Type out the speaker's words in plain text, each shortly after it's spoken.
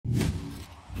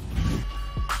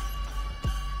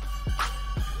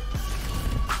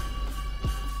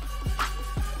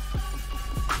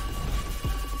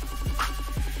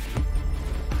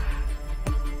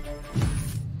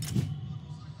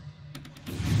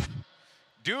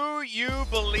Do you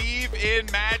believe in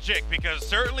magic? Because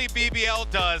certainly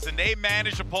BBL does, and they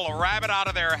managed to pull a rabbit out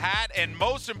of their hat and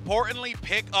most importantly,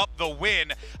 pick up the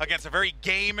win against a very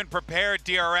game and prepared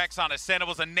DRX on Ascent. It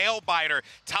was a nail biter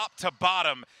top to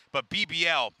bottom, but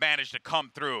BBL managed to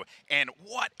come through. And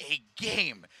what a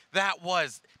game that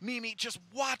was. Mimi, just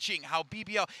watching how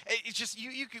BBL, it's just,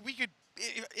 we could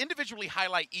individually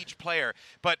highlight each player,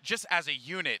 but just as a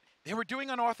unit, they were doing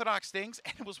unorthodox things,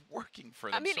 and it was working for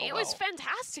them. I mean, so it well. was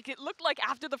fantastic. It looked like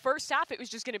after the first half, it was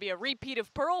just going to be a repeat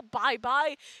of Pearl.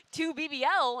 Bye-bye to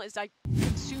BBL as I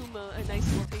consume a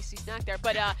nice little tasty snack there.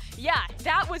 But yeah,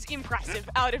 that was impressive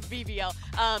out of BBL.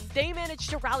 They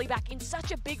managed to rally back in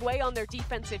such a big way on their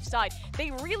defensive side. They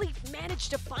really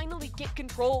managed to finally get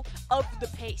control of the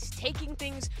pace, taking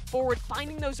things forward,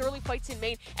 finding those early fights in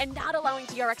main, and not allowing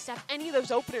DRX to have any of those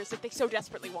openers that they so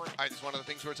desperately wanted. All right, this is one of the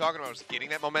things we were talking about, was getting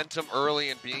that momentum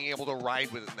early and being able to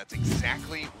ride with it, and that's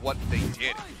exactly what they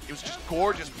did. It was just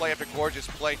gorgeous play after gorgeous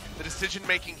play. The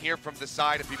decision-making here from the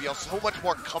side of BBL, so much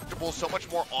more comfortable, so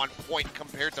much more on point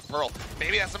compared to Pearl.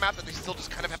 Maybe that's a map that they still just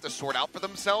kind of have to sort out for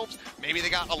themselves. Maybe they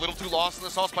got a little too lost in the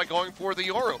sauce by going for the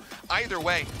Yoru. Either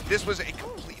way, this was a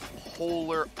complete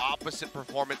polar opposite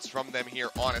performance from them here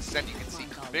on Ascent. You can see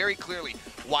very clearly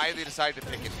why they decided to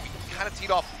pick it. We kind of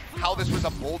teed off how this was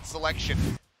a bold selection.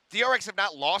 DRX have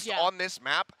not lost on this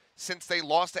map since they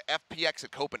lost to FPX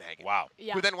at Copenhagen. Wow.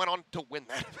 Yeah. Who then went on to win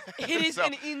that. It is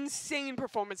an insane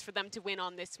performance for them to win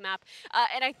on this map.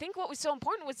 And I think what was so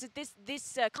important was that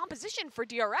this composition for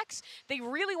DRX, they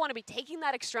really want to be taking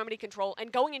that extremity control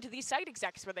and going into these site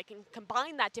execs where they can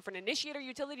combine that different initiator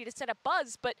utility to set up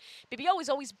buzz, but BBL was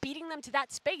always beating them to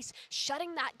that space,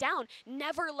 shutting that down,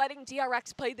 never letting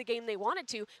DRX play the game they wanted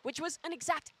to, which was an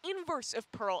exact inverse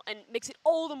of Pearl, and makes it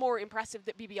all the more impressive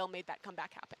that BBL made that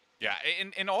comeback happen. Yeah,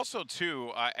 and also,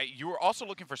 too, you were also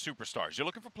looking for superstars. You're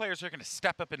looking for players who are going to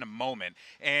step up in the moment.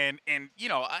 And you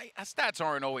know, stats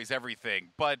aren't always everything.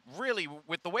 But really,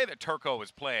 with the way that Turco was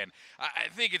playing, I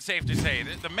think it's safe to say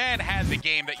that the man had the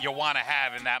game that you want to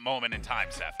have in that moment in time,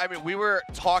 Seth. I mean, we were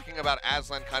talking about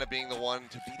Aslan kind of being the one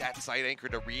to be that site anchor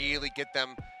to really get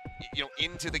them, you know,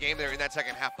 into the game there in that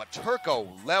second half. But Turco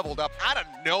leveled up out of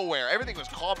nowhere. Everything was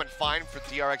calm and fine for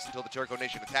DRX until the Turco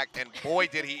Nation attacked, and boy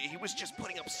did he was just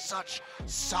putting up such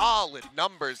solid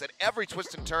numbers at every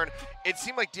twist and turn. It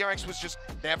seemed like DRX was just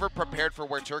never prepared for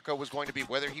where Turco was going to be,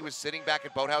 whether he was sitting back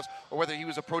at Boathouse or whether he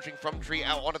was approaching from tree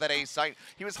out onto that A site.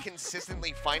 He was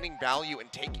consistently finding value and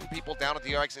taking people down at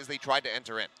DRX as they tried to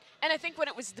enter in. And I think when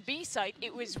it was the B site,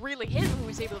 it was really him who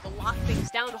was able to lock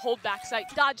things down, hold back site,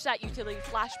 dodge that utility,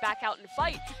 flash back out and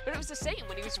fight. But it was the same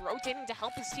when he was rotating to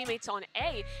help his teammates on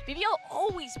A. BBL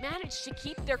always managed to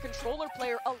keep their controller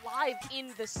player alive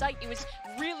in the site. It was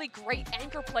really great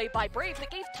anchor play by Brave that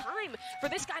gave time for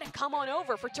this guy to come on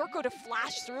over, for Turco to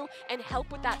flash through and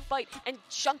help with that fight and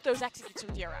shunt those executes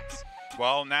with DRX.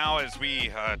 Well, now as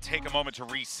we take a moment to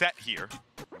reset here,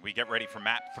 we get ready for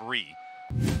map 3,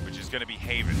 which is going to be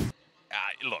Haven.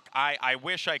 Look, I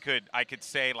wish I could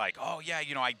say like, oh yeah,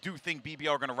 you know, I do think BBL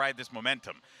are going to ride this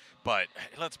momentum. But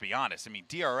let's be honest, I mean,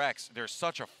 DRX, they're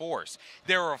such a force.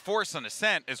 They were a force on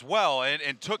Ascent as well,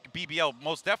 and took BBL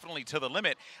most definitely to the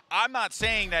limit. I'm not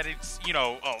saying that it's, you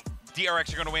know, oh,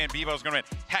 DRX are going to win, BBL is going to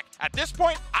win. Heck, at this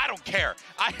point, I don't care.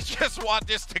 I just want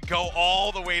this to go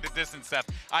all the way to distance, Seth.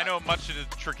 I know much to the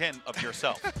chagrin of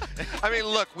yourself. I mean,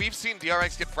 look, we've seen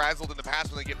DRX get frazzled in the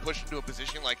past when they get pushed into a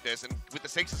position like this, and with the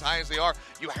stakes as high as they are,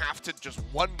 you have to just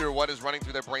wonder what is running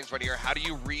through their brains right here. How do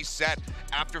you reset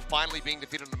after finally being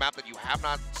defeated on a map that you have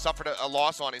not suffered a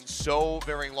loss on in so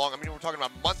very long? I mean, we're talking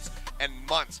about months and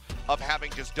months of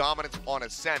having just dominance on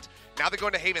Ascent. Now they're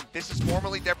going to Haven. This is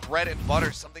formerly their bread and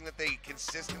butter, something that they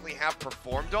consistently have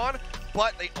performed on,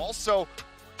 but they also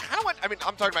kind of went, I mean,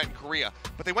 I'm talking about in Korea,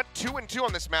 but they went 2-2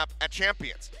 on this map at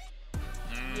Champions.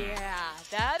 Yeah,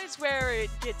 that is where it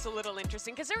gets a little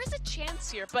interesting, because there is a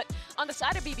chance here, but on the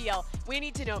side of BBL, we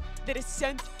need to know that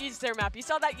Ascent is their map. You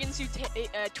saw that Yinsu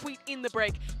tweet in the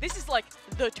break. This is like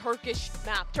the Turkish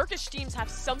map. Turkish teams have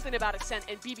something about Ascent,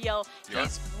 and BBL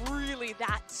is really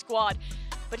that squad.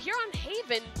 But here on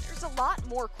Haven, there's a lot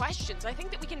more questions. I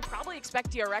think that we can probably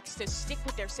expect DRX to stick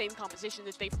with their same composition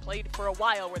that they've played for a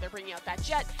while, where they're bringing out that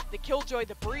Jet, the Killjoy,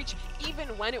 the Breach. Even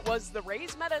when it was the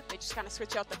Raze meta, they just kind of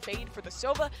switch out the Fade for the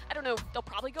Sova. I don't know, they'll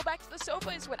probably go back to the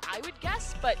Sova is what I would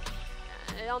guess, but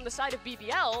on the side of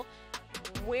BBL,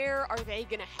 where are they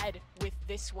going to head with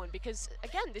this one? Because,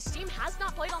 again, this team has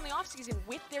not played on the offseason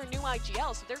with their new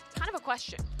IGL, so they're kind of a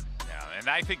question. Yeah, and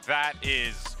I think that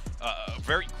is a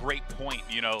very great point,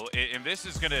 you know, and this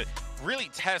is going to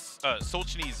really test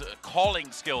Solchny's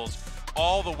calling skills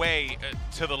all the way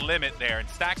to the limit there, and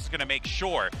Stax is going to make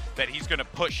sure that he's going to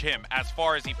push him as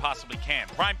far as he possibly can.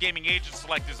 Prime Gaming Agent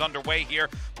Select is underway here.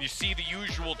 You see the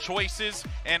usual choices,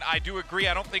 and I do agree,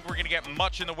 I don't think we're going to get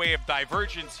much in the way of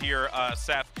divergence here,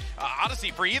 Seth,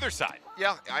 honestly, for either side.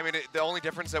 Yeah, I mean, the only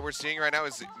difference that we're seeing right now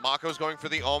is Mako's going for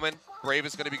the Omen, Brave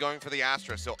is going to be going for the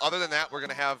Astra. So other than that, we're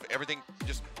going to have everything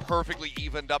just perfectly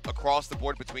evened up across the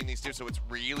board between these two. So it's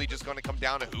really just going to come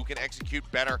down to who can execute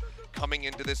better coming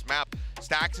into this map.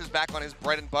 Stax is back on his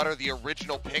bread and butter, the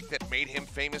original pick that made him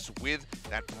famous with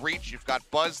that breach. You've got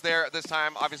Buzz there this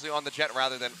time, obviously on the Jet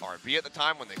rather than RB at the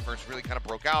time when they first really kind of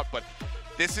broke out. But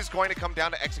this is going to come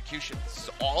down to execution. This is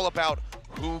all about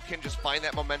who can just find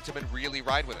that momentum and really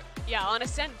ride with it. Yeah, on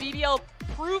Ascent, BBL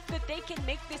proved that they can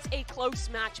make this a close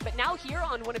match, but now here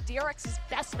on one of DRX's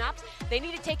best maps, they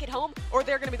need to take it home or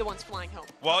they're going to be the ones flying home.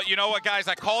 Well, you know what, guys?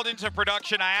 I called into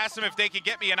production. I asked them if they could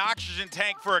get me an oxygen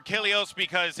tank for Achilles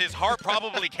because his heart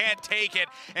probably can't take it,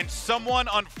 and someone,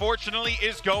 unfortunately,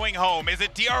 is going home. Is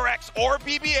it DRX or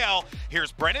BBL?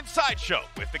 Here's Brennan Sideshow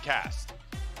with the cast.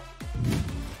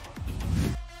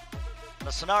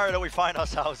 The scenario that we find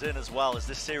ourselves in as well as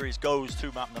this series goes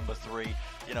to map number 3,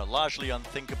 you know, largely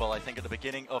unthinkable, I think, at the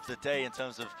beginning of the day in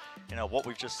terms of, you know, what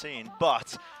we've just seen.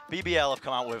 But BBL have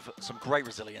come out with some great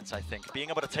resilience, I think. Being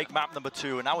able to take map number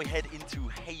 2, and now we head into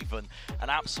Haven.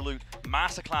 An absolute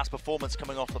masterclass performance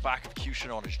coming off the back of Cushion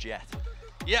on his Jet.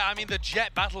 Yeah, I mean, the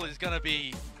Jet battle is going to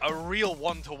be a real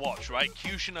one to watch, right?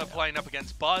 Cushion are playing up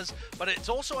against Buzz, but it's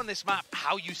also on this map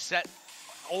how you set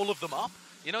all of them up.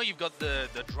 You know, you've got the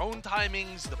drone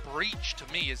timings, the breach,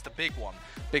 to me, is the big one.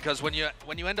 Because when you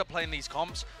end up playing these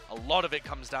comps, a lot of it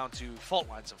comes down to fault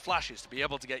lines and flashes to be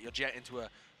able to get your Jet into a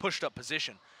pushed-up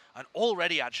position. And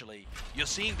already, actually, you're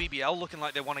seeing BBL looking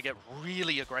like they want to get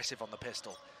really aggressive on the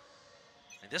pistol.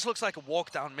 And this looks like a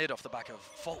walk down mid off the back of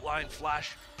fault line,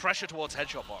 flash, pressure towards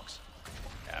headshot box.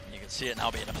 Yeah, I mean, you can see it now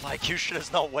being applied. Cushion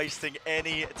is not wasting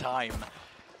any time.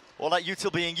 All that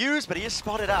util being used, but he is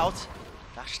spotted out.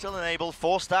 Dash still enabled,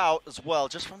 forced out as well,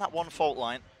 just from that one fault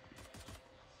line.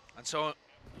 And so,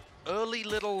 early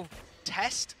little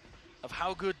test of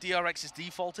how good DRX's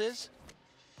default is.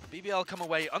 BBL come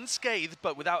away unscathed,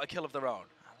 but without a kill of their own.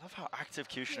 I love how active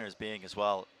Cushioner is being as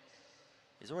well.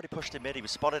 He's already pushed in mid. He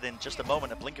was spotted in just a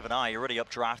moment, a blink of an eye. Already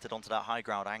updrafted onto that high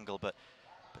ground angle, but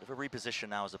a bit of a reposition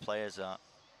now as the players are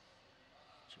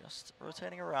just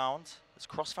rotating around. This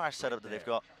crossfire setup that they've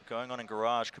got going on in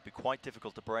Garage could be quite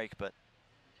difficult to break, but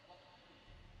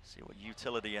see what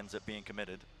utility ends up being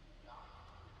committed.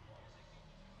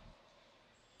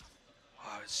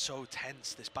 Wow, it's so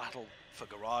tense, this battle for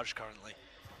Garage currently.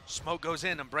 Smoke goes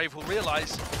in and Brave will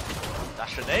realize.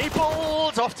 Dash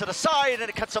enabled, off to the side, and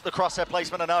it cuts up the crosshair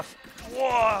placement enough.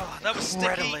 Whoa, that was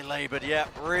incredibly sticky. labored, yeah.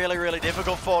 Really, really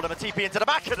difficult for them. A TP into the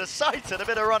back of the site and a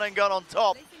bit of run and gun on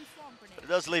top. But it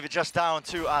does leave it just down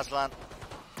to Aslan.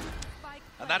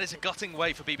 And that is a gutting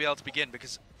way for BBL to begin,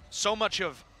 because so much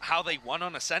of how they won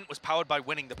on Ascent was powered by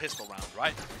winning the pistol round,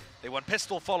 right? They won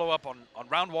pistol follow-up on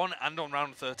round 1 and on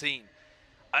round 13.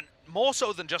 And more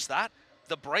so than just that,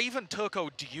 the Brave and Turco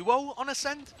duo on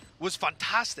Ascent was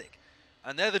fantastic.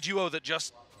 And they're the duo that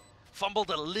just fumbled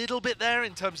a little bit there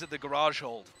in terms of the Garage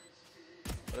hold.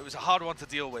 But it was a hard one to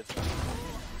deal with.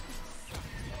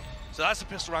 So that's the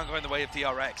pistol round going the way of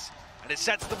DRX. And it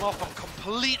sets them off on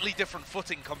completely different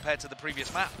footing compared to the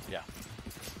previous map. Yeah.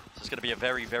 It's going to be a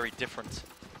very, very different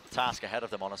task ahead of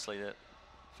them, honestly. The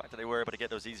fact that they were able to get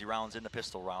those easy rounds in the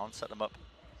pistol round, set them up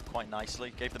quite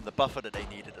nicely, gave them the buffer that they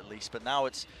needed at least, but now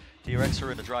it's DRX who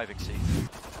are in the driving seat.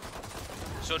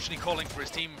 Sochny calling for his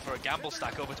team for a gamble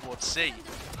stack over towards C.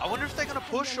 I wonder if they're going to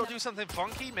push or do something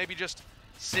funky, maybe just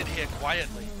sit here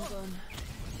quietly.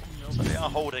 So they are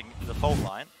holding the fault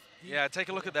line. Yeah, take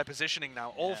a look at their positioning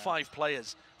now. All 5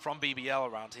 players from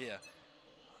BBL around here.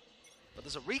 But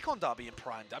there's a recon dart being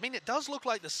primed. I mean, it does look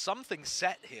like there's something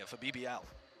set here for BBL.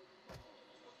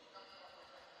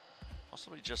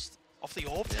 Possibly just off the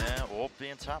orb? Yeah, orb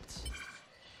being tapped.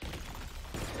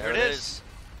 There it is.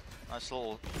 Nice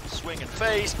little swing and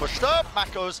phase, pushed up.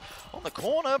 Mako's on the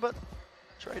corner, but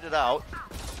traded out.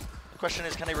 The question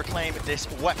is, can he reclaim this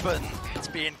weapon? It's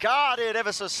being guarded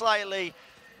ever so slightly.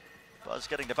 Buzz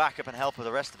getting the backup and help with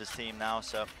the rest of his team now,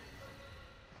 so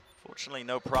fortunately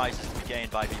no prizes to be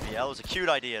gained by BBL. It was a cute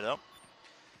idea, though.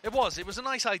 It was a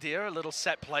nice idea, a little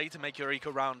set play to make your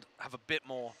eco round have a bit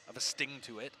more of a sting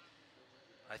to it.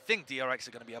 I think DRX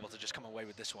are going to be able to just come away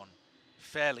with this one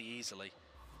fairly easily.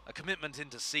 A commitment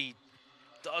into C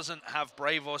doesn't have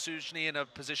Brave or Sochny in a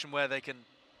position where they can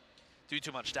do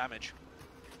too much damage.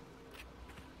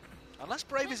 Unless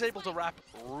Brave is able to wrap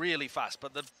really fast,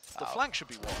 but the flank should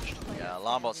be watched. Yeah,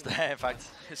 Alarmbot's there, in fact.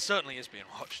 It certainly is being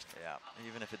watched. Yeah,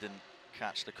 even if it didn't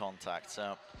catch the contact,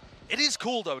 so. It is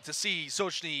cool, though, to see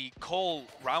Sochny call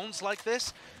rounds like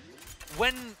this.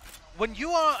 When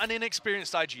you are an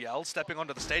inexperienced IGL stepping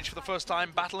onto the stage for the first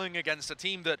time, battling against a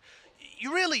team that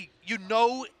you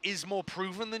know is more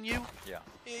proven than you. Yeah.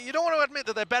 You don't want to admit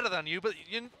that they're better than you, but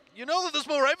you know that there's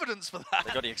more evidence for that.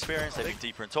 They've got the experience, they've been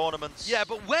deeper in tournaments. Yeah,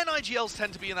 but when IGLs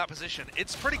tend to be in that position,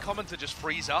 it's pretty common to just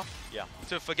freeze up. Yeah.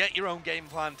 To forget your own game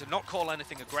plan, to not call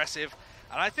anything aggressive.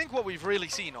 And I think what we've really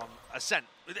seen on Ascent,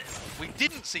 we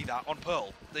didn't see that on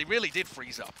Pearl. They really did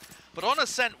freeze up. But on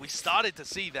Ascent, we started to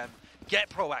see them get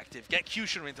proactive, get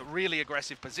Kushner into really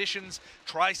aggressive positions,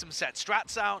 try some set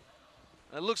strats out.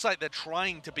 And it looks like they're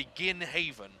trying to begin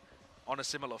Haven on a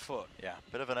similar foot. Yeah,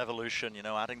 bit of an evolution, you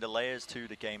know, adding the layers to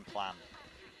the game plan.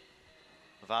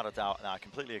 Without a doubt, and I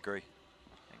completely agree.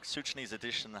 I think Sochny's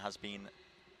addition has been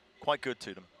quite good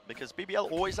to them, because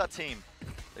BBL always that team.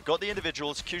 They've got the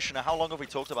individuals. Kushner, how long have we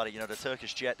talked about it? You know, the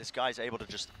Turkish Jet, this guy's able to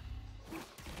just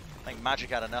make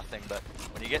magic out of nothing, but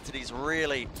when you get to these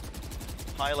really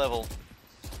high-level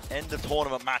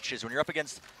end-of-tournament matches, when you're up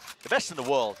against the best in the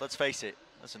world, let's face it.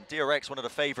 Listen, DRX, one of the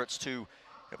favorites to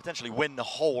potentially win the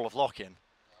whole of lock-in.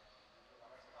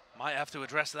 Might have to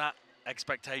address that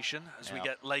expectation as we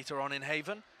get later on in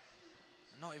Haven.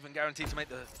 Not even guaranteed to make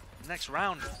the next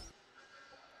round.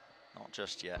 Not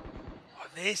just yet. Oh,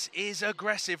 this is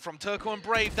aggressive from Turco and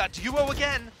Brave. That duo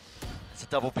again. It's a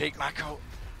double peek, Mako.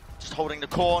 Just holding the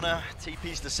corner,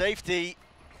 TP's to safety.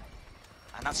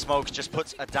 And that smoke just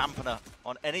puts a dampener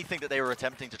on anything that they were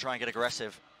attempting to try and get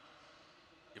aggressive.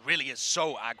 It really is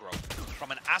so aggro. From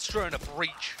an Astra and a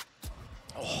Breach.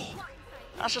 Oh,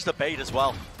 that's just a bait as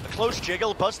well. A close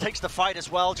jiggle, Buzz takes the fight as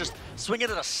well, just swing it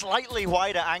at a slightly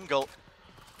wider angle.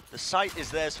 The site is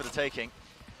theirs for the taking.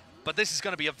 But this is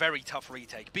going to be a very tough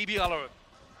retake. BBL are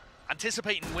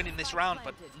anticipating winning this round,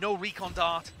 but no recon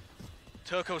dart.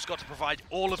 Turco's got to provide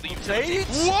all of the utilities.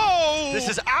 Whoa! This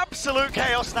is absolute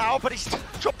chaos now, but he's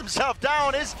dropped himself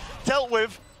down, is dealt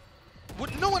with.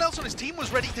 No one else on his team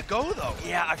was ready to go, though.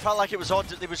 Yeah, I felt like it was odd.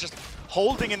 It was just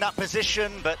holding in that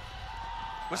position, but...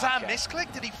 Was that a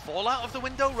misclick? Did he fall out of the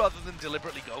window rather than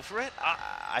deliberately go for it?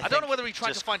 I don't know whether he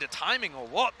tried to find a timing or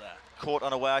what there. Caught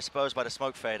unaware, I suppose, by the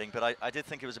smoke fading, but I did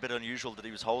think it was a bit unusual that he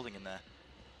was holding in there.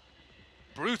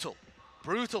 Brutal.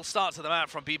 Brutal start to the map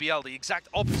from BBL, the exact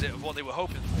opposite of what they were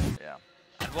hoping for. Yeah.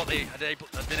 And what they had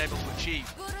been able to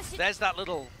achieve. There's that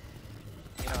little...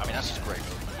 You know, I mean, that's just great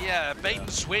movement. Yeah, bait and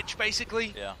switch,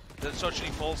 basically, that Sochny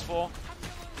falls for.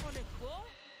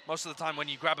 Most of the time when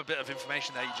you grab a bit of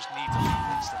information there, you just need to leave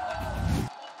instantly.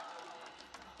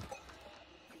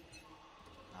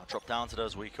 Now drop down to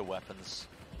those weaker weapons.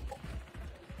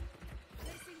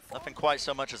 Nothing quite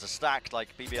so much as a stack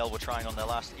like BBL were trying on their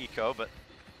last eco, but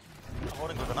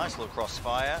holding with a nice little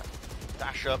crossfire.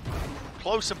 Dash up,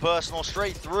 close and personal,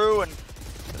 straight through, and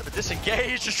a bit of a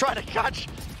disengage, just trying to catch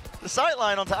the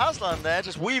sightline onto Aslan there,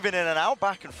 just weaving in and out,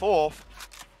 back and forth.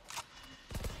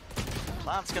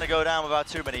 Plant's going to go down without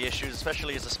too many issues,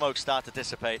 especially as the smokes start to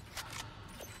dissipate.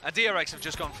 And DRX have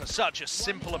just gone for such a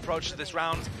simple approach to this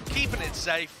round, keeping it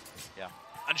safe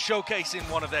and showcasing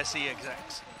one of their C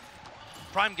execs.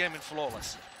 Prime Gaming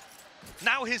flawless.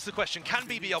 Now here's the question, can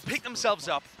BBL pick themselves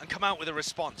up and come out with a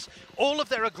response? All of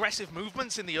their aggressive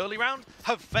movements in the early round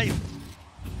have failed.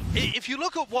 If you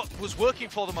look at what was working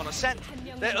for them on Ascent,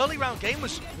 their early round game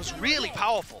was really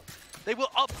powerful. They were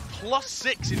up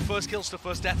 +6 in first kills to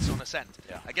first deaths on Ascent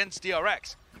against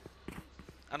DRX.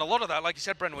 And a lot of that, like you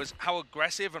said, Bren, was how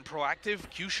aggressive and proactive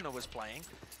Kushner was playing.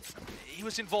 He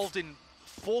was involved in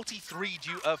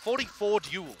 44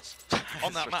 duels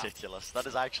on that map. That's ridiculous. That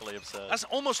is actually absurd. That's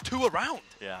almost 2 a round.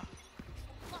 Yeah.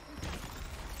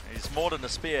 He's more than a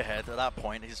spearhead at that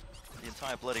point. He's the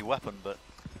entire bloody weapon, but...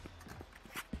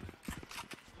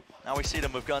 Now we see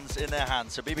them with guns in their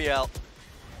hands. So BBL,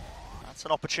 that's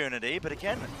an opportunity. But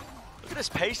again, look at this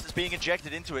pace that's being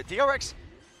injected into it. DRX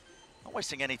not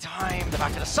wasting any time. The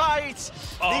back of the site.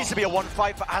 Needs to be a one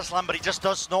fight for Aslan, but he just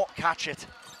does not catch it.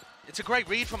 It's a great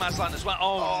read from Aslan as well.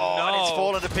 Oh no. And it's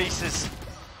fallen to pieces.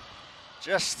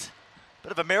 Just a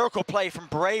bit of a miracle play from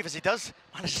Brave as he does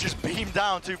manage to just beam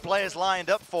down 2 players lined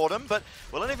up for them. But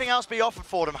will anything else be offered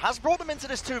for them? Has brought them into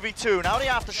this 2v2. Now the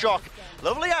aftershock.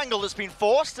 Lovely angle that's been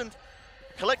forced and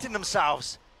collecting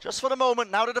themselves. Just for the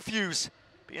moment, now to defuse.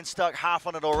 Being stuck half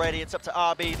on it already. It's up to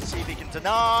RB to see if he can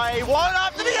deny. One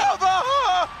after the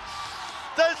other!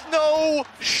 There's no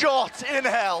shot in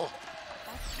hell.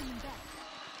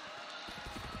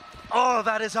 Oh,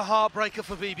 that is a heartbreaker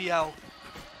for BBL.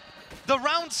 The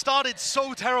round started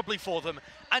so terribly for them,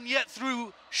 and yet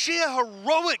through sheer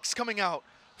heroics coming out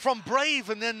from Brave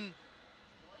and then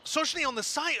Sochny on the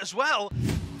site as well,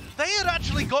 they had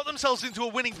actually got themselves into a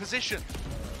winning position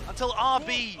until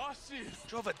RB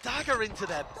drove a dagger into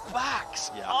their backs.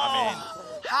 Yeah, oh, I mean,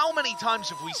 how many times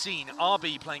have we seen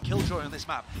RB playing Killjoy on this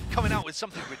map coming out with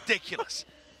something ridiculous?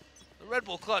 The Red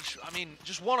Bull clutch, I mean,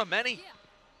 just one of many.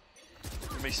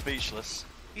 me speechless.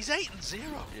 He's 8-0.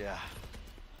 Yeah.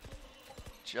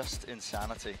 Just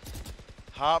insanity.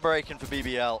 Heartbreaking for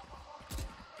BBL.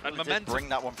 And Really momentum. did bring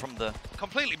that one from the...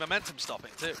 Completely momentum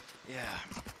stopping too. Yeah.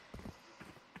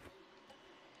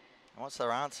 What's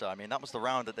their answer? I mean, that was the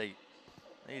round that they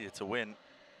needed to win.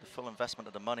 The full investment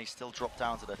of the money still dropped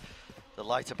down to the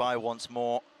lighter buy once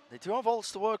more. They do have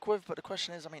ults to work with, but the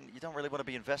question is, I mean, you don't really want to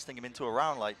be investing them into a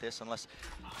round like this unless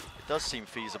it does seem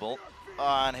feasible.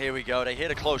 And here we go. They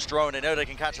hit a close drone. They know they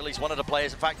can catch at least one of the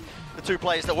players. In fact, the two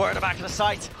players that were at the back of the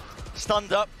site,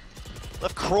 stunned up,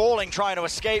 left crawling, trying to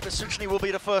escape. But Sochny will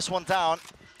be the first one down.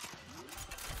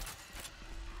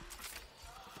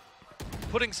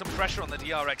 Putting some pressure on the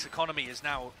DRX economy is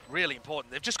now really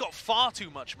important. They've just got far too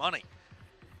much money.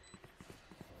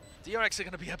 DRX are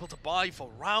going to be able to buy for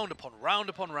round upon round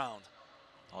upon round.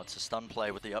 Oh, it's a stun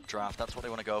play with the updraft. That's what they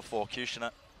want to go for. Kushner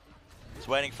is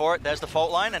waiting for it. There's the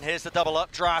fault line, and here's the double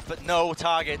updraft, but no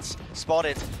targets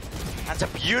spotted. And it's a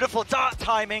beautiful dart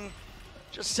timing.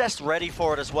 Just Zest ready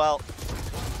for it as well.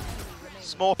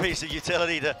 Small piece of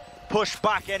utility to push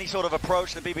back any sort of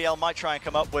approach that BBL might try and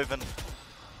come up with, and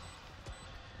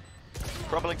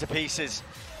crumbling to pieces.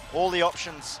 All the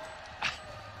options.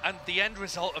 And the end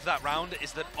result of that round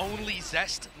is that only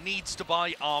Zest needs to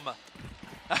buy armor.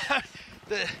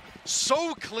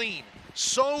 So clean,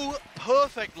 so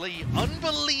perfectly,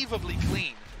 unbelievably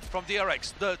clean from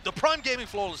DRX. The Prime Gaming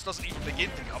Flawless doesn't even begin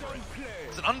to cover it.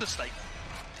 It's an understatement.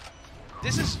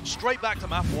 This is straight back to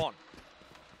map 1.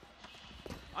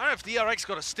 I don't know if DRX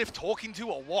got a stiff talking to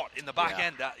or what in the back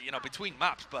end, you know, between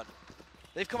maps, but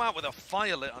they've come out with a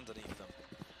fire lit underneath them.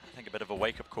 I think a bit of a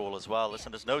wake-up call as well.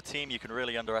 Listen, there's no team you can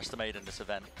really underestimate in this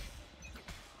event.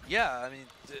 Yeah, I mean,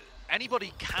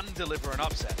 anybody can deliver an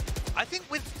upset. I think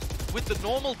with the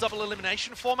normal double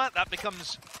elimination format, that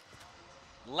becomes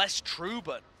less true,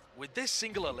 but with this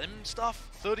single elim stuff,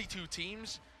 32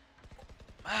 teams,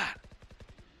 man,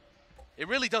 it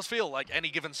really does feel like any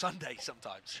given Sunday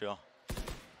sometimes. Sure.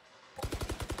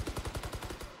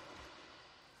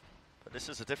 But this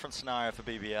is a different scenario for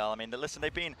BBL. I mean, listen,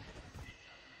 they've been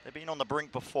on the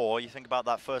brink before. You think about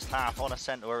that first half on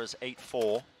Ascent where it was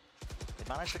 8-4.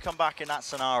 They managed to come back in that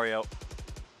scenario.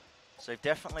 So they've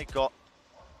definitely got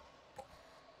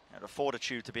the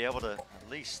fortitude to be able to at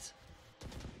least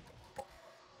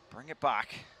bring it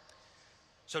back.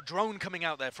 So drone coming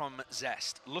out there from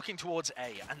Zest, looking towards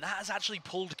A, and that has actually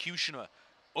pulled Kushner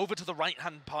over to the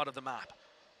right-hand part of the map,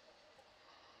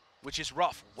 which is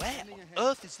rough. Where on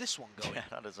earth is this one going? Yeah,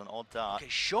 that is an odd dart. Okay,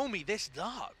 show me this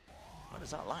dart. Where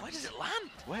does that land? Where does it land?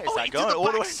 Where is that going?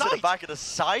 All the way to the back of the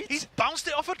site? He's bounced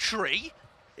it off a tree.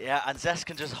 Yeah, and Zest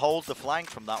can just hold the flank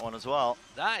from that one as well.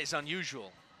 That is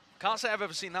unusual. Can't say I've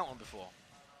ever seen that one before.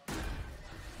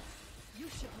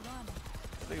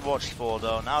 We watched for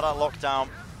though. Now that lockdown,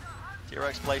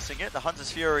 DRX placing it. The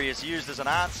Hunter's Fury is used as an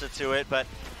answer to it, but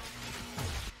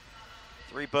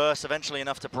 3 bursts eventually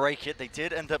enough to break it. They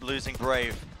did end up losing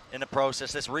Brave in the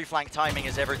process. This reflank timing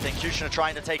is everything. Kushner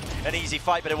trying to take an easy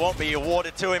fight, but it won't be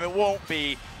awarded to him. It won't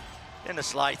be in the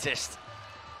slightest.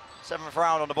 7th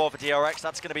round on the board for DRX.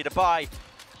 That's going to be the buy.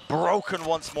 Broken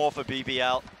once more for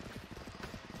BBL.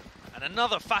 And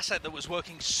another facet that was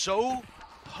working so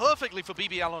perfectly for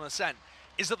BBL on Ascent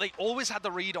is that they always had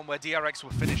the read on where DRX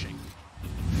were finishing.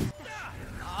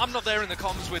 I'm not there in the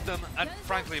comms with them, and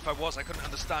frankly, if I was, I couldn't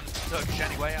understand Turkish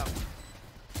anyway.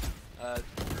 I'm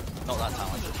not that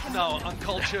talented. No,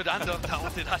 uncultured and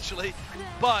untalented, actually.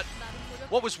 But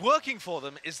what was working for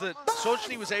them is that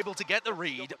Sochny was able to get the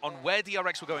read on where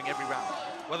DRX were going every round,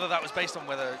 whether that was based on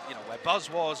whether, you know, where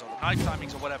Buzz was or the knife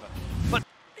timings or whatever. But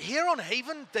here on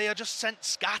Haven, they are just sent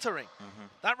scattering.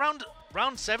 That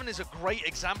round 7 is a great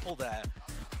example there.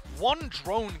 1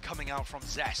 drone coming out from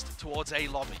Zest towards A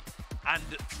lobby, and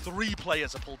 3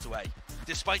 players are pulled to A,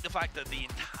 despite the fact that the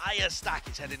entire stack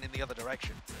is heading in the other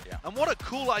direction. Yeah. And what a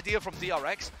cool idea from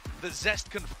DRX that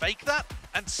Zest can fake that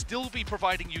and still be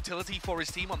providing utility for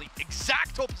his team on the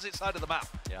exact opposite side of the map.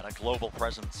 Yeah, that global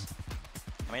presence.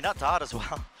 I mean, that dart as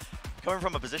well, coming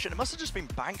from a position, it must have just been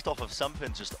banked off of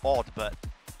something just odd, but...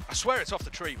 I swear it's off the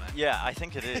tree, man. Yeah, I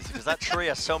think it is, because that tree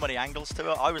has so many angles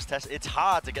to it. I was testing. It's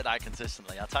hard to get that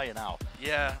consistently, I'll tell you now.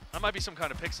 Yeah, that might be some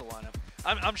kind of pixel lineup.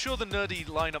 I'm sure the nerdy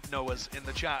lineup knowers in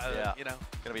the chat are, you know.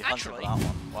 Going to be hunting for that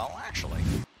one. Well, actually.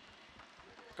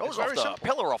 Goes off the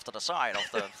pillar off to the side,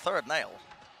 off the third nail.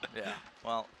 Yeah,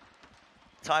 well,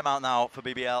 timeout now for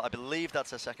BBL. I believe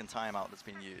that's a second timeout that's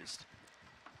been used.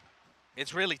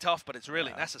 It's really tough, but it's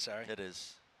really necessary. It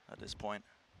is, at this point.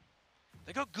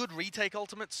 They got good retake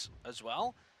ultimates as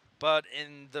well, but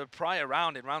in the prior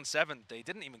round, in round 7, they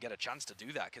didn't even get a chance to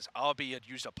do that because RB had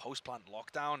used a post-plant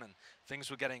lockdown and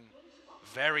things were getting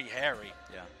very hairy.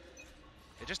 Yeah.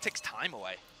 It just takes time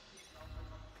away.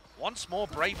 Once more,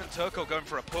 Brave and Turco going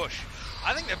for a push.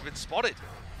 I think they've been spotted.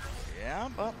 Yeah,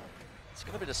 but it's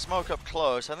going to be the smoke up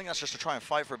close. I think that's just to try and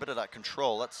fight for a bit of that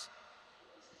control. That's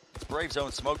Brave's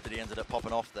own smoke that he ended up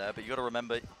popping off there, but you got to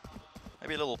remember,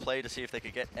 maybe a little play to see if they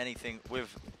could get anything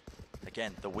with,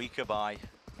 again, the weaker buy.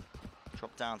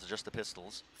 Drop down to just the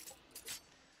pistols.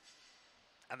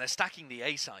 And they're stacking the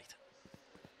A site.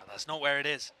 And that's not where it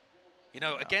is. You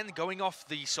know, again, going off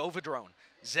the Sova drone.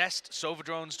 Zest Sova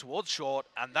drones towards short,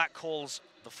 and that calls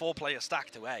the 4-player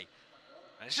stack to A.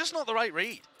 And it's just not the right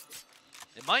read.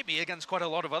 It might be against quite a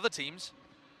lot of other teams.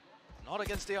 Not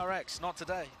against DRX, not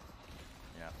today.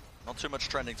 Yeah, not too much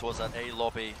trending towards that A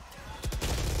lobby.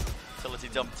 Utility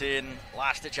dumped in.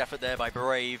 Last-ditch effort there by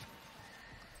Brave.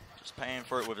 Just paying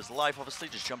for it with his life, obviously.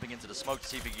 Just jumping into the smoke to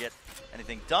see if he can get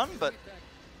anything done. But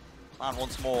plan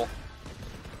once more.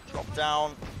 Drop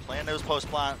down, playing those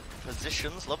post-plant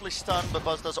positions. Lovely stun, but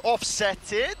Buzz does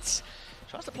offset it.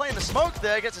 Tries to play in the smoke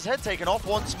there, gets his head taken off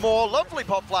once more. Lovely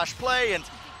pop flash play and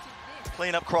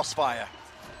clean up crossfire.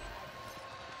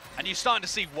 And you're starting to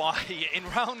see why in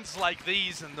rounds like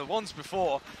these and the ones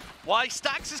before, why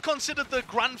Stax is considered the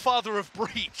grandfather of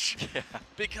Breach. Yeah.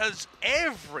 Because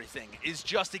everything is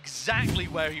just exactly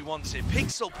where he wants it.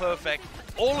 Pixel perfect,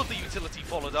 all of the utility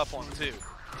followed up on too.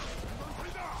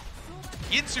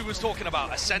 Yinsu was talking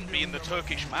about Ascend being the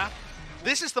Turkish map.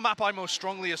 This is the map I most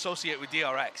strongly associate with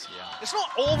DRX. Yeah. It's not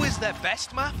always their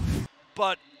best map,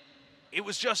 but it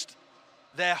was just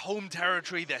their home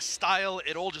territory, their style,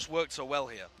 it all just worked so well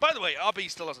here. By the way,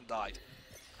 RB still hasn't died.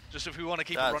 Just if we want to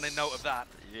keep a running note of that.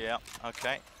 Yeah,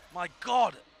 okay. My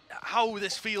God, how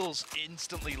this feels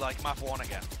instantly like map 1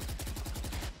 again.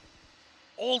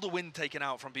 All the wind taken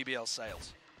out from BBL's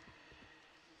sails.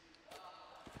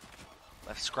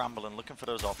 Left scrambling, looking for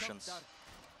those options.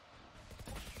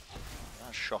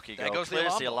 That's shocky. There goes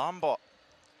the alarm bot.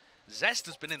 Zest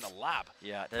has been in the lab.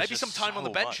 Yeah, maybe some time on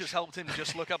the bench has helped him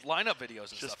just look up lineup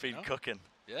videos and just stuff. Been cooking.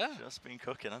 Yeah. Just been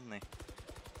cooking, hasn't he?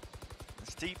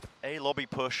 This deep A lobby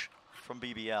push from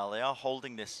BBL. They are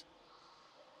holding this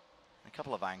in a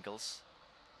couple of angles.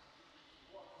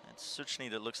 It's Suchny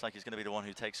that looks like he's going to be the one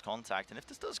who takes contact. And if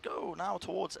this does go now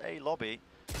towards A lobby,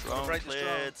 drone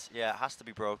cleared. Yeah, it has to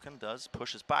be broken. Does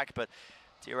pushes back, but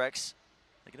DRX,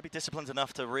 they're going to be disciplined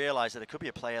enough to realize that it could be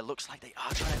a player. Looks like they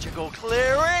are trying to jiggle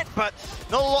clear it, but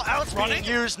not a lot else being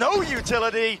used. No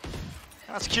utility.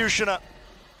 That's Kushner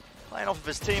playing off of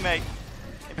his teammate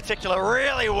in particular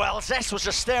really well. Zest was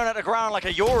just staring at the ground like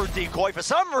a Yoru decoy for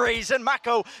some reason.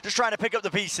 Mako just trying to pick up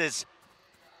the pieces.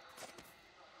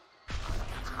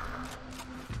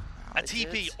 A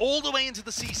TP all the way into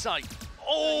the C site.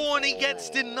 Oh, and he gets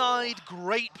denied.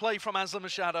 Great play from Aslam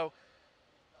Machado.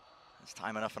 It's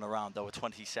time enough in a round, though, with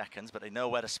 20 seconds, but they know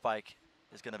where the spike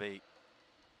is going to be.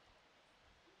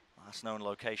 Last known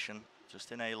location,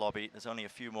 just in A lobby. There's only a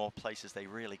few more places they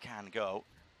really can go.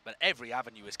 But every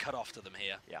avenue is cut off to them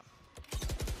here. Yeah.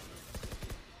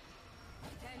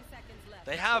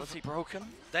 They have broken.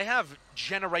 They have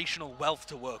generational wealth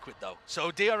to work with, though. So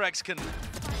DRX can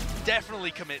definitely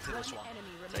commit to this one.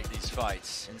 Take these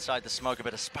fights. Inside the smoke, a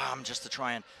bit of spam just to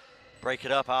try and break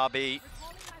it up. RB,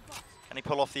 can he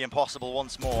pull off the impossible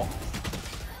once more?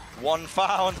 One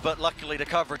found, but luckily the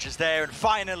coverage is there. And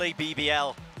finally,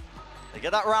 BBL, they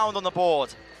get that round on the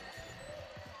board.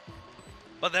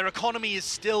 But their economy is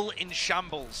still in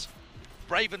shambles.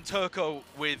 Brave and Turco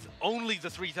with only the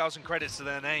 3,000 credits to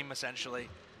their name, essentially.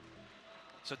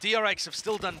 So DRX have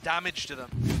still done damage to them.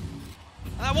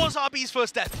 And that was RB's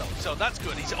first death, though, so that's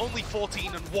good. He's only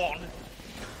 14-1.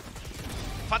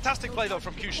 Fantastic play, though,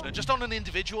 from Kushner, just on an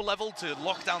individual level to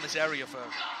lock down this area for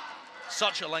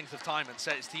such a length of time and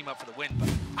set his team up for the win. But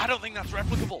I don't think that's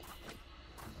replicable.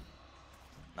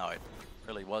 No, it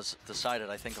really was decided,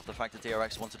 I think, of the fact that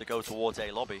DRX wanted to go towards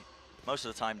A lobby. Most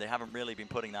of the time, they haven't really been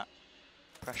putting that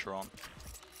pressure on.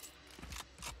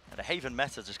 And the Haven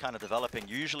meta is just kind of developing.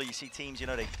 Usually you see teams, you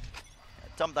know, they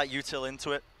dump that util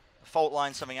into it, fault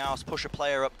line something else, push a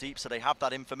player up deep so they have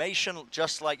that information,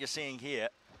 just like you're seeing here.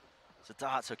 So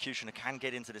Dart, so Kushner can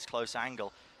get into this close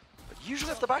angle. But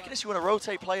usually off the back of this, you want to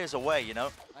rotate players away, you know?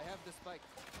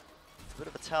 bit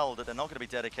of a tell that they're not going to be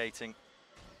dedicating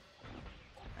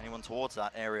anyone towards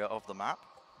that area of the map.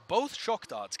 Both shock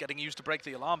darts getting used to break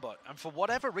the alarm bot, and for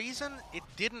whatever reason, it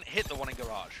didn't hit the one in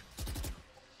Garage.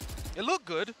 It looked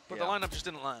good, but the lineup just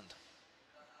didn't land.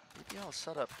 BBL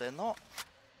setup, they're not...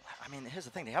 I mean, here's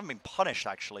the thing, they haven't been punished,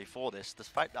 actually, for this,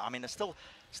 despite that. I mean, they're still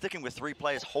sticking with 3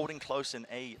 players holding close in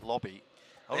A lobby.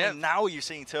 Only now you're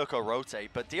seeing Turco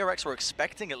rotate, but DRX were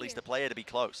expecting at least a player to be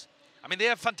close. I mean, they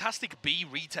have fantastic B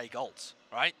retake ults,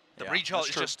 right? The breach ult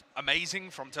is just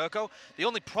amazing from Turco. The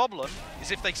only problem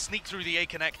is if they sneak through the A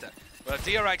connector. But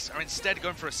DRX are instead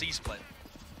going for a C split.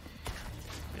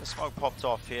 The smoke popped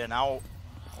off here. Now,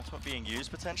 ultimate being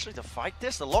used potentially to fight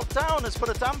this. The lockdown has put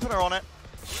a dampener on it.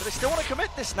 But they still want to commit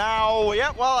this now.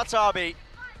 Yeah, well, that's RB.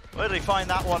 Where did he find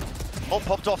that one? Ult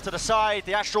popped off to the side.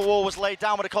 The Astral Wall was laid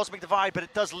down with a Cosmic Divide, but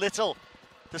it does little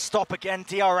to stop again.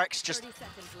 DRX just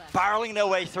barreling their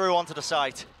way through onto the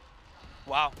site.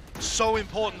 Wow, so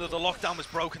important that the lockdown was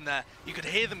broken there. You could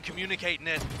hear them communicating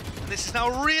it. And this is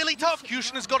now really tough.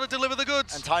 Kyushin has got to deliver the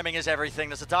goods. And timing is everything.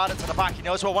 There's a dart to the back. He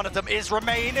knows where one of them is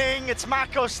remaining. It's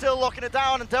Mako still locking it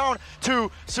down and down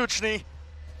to Suchny.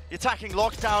 The attacking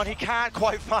lockdown, he can't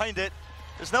quite find it.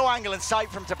 There's no angle in sight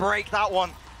for him to break that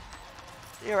one.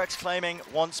 DRX claiming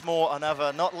once more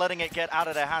another, not letting it get out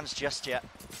of their hands just yet.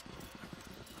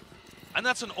 And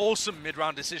that's an awesome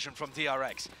mid-round decision from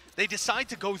DRX. They decide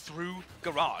to go through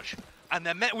Garage, and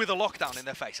they're met with a lockdown in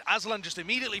their face. Aslan just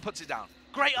immediately puts it down.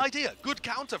 Great idea, good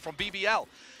counter from BBL.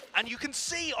 And you can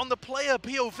see on the player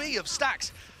POV of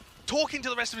Stax, talking to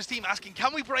the rest of his team, asking,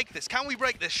 can we break this? Can we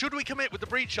break this? Should we commit with the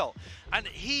breach ult? And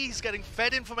he's getting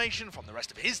fed information from the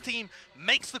rest of his team,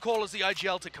 makes the call as the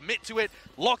IGL to commit to it,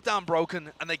 lockdown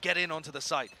broken, and they get in onto the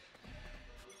site.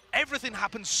 Everything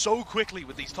happens so quickly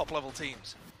with these top-level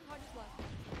teams.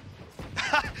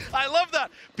 I love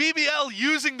that. BBL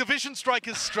using the Vision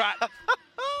Strikers strat.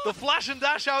 The flash and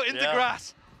dash out into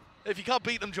grass. If you can't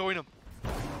beat them, join them.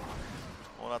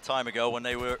 All that time ago when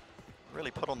they were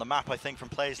really put on the map, I think, from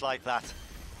plays like that.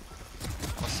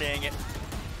 We're seeing it.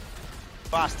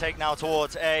 Fast take now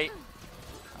towards A.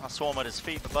 I saw him at his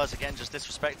feet, but Buzz again just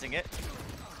disrespecting it.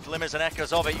 Glimmers and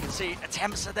echoes of it. You can see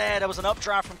attempts are there. There was an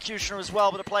updraft from Kushner as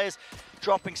well, but the players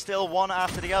dropping still one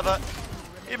after the other.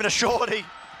 Even a shorty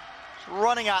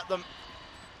running at them.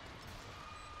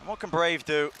 And what can Brave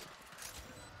do?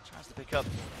 Tries to pick up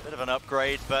a bit of an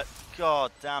upgrade, but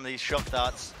god damn these shock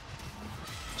darts.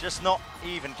 Just not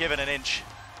even given an inch.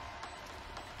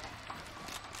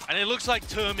 And it looks like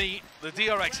Termi, the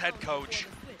DRX head coach,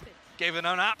 gave an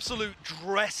absolute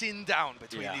dressing down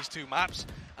between these two maps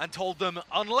and told them,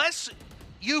 unless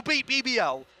you beat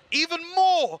BBL even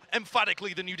more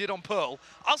emphatically than you did on Pearl,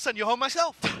 I'll send you home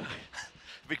myself.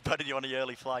 Big putting you on the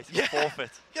early flight.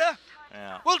 Forfeit.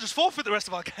 Yeah. We'll just forfeit the rest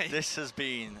of our game. This has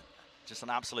been just an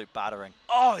absolute battering.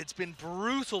 Oh, it's been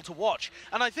brutal to watch.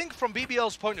 And I think from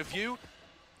BBL's point of view,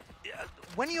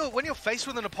 when you're faced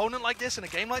with an opponent like this in a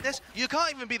game like this, you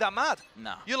can't even be that mad.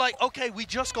 No. You're like, okay, we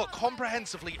just got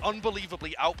comprehensively,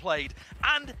 unbelievably outplayed,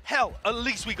 and hell, at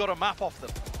least we got a map off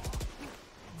them.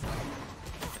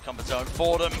 The comfort zone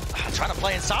for them. Trying to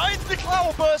play inside. The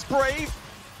Cloudburst Brave.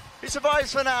 He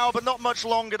survives for now, but not much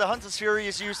longer. The Hunter's Fury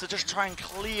is used to just try and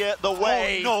clear the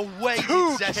way. Oh, no way.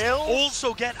 2 kills.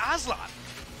 Also get Aslan.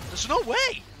 There's no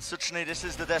way. Suchny, this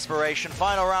is the desperation.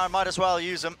 Final round, might as well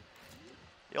use them.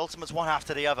 The ultimates one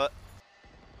after the other.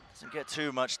 Doesn't get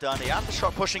too much done. The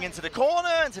aftershock pushing into the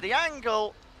corner, into the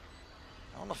angle.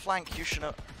 On the flank,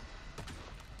 Kushner.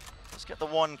 Let's get the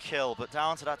 1 kill, but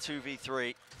down to that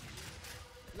 2v3.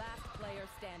 Last player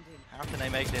standing. How can they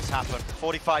make this happen?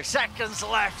 45 seconds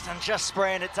left and just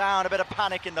spraying it down. A bit of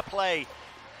panic in the play.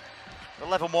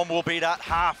 11-1 will be that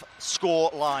half score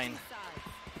line.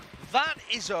 That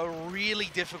is a really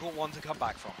difficult one to come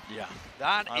back from. Yeah,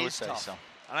 that I is would say tough. so.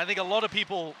 And I think a lot of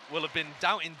people will have been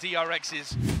doubting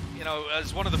DRX's, you know,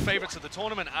 as one of the favorites of the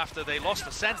tournament after they lost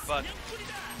Ascent. But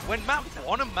when map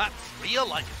 1 and map 3 are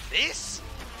like this,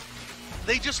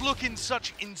 they just look in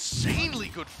such insanely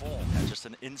good form. And just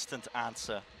an instant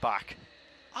answer back.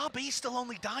 RB still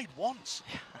only died once.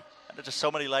 And there's just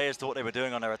so many layers to what they were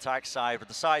doing on their attack side. With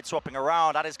the side swapping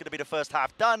around, that is going to be the first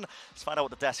half done. Let's find out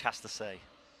what the desk has to say.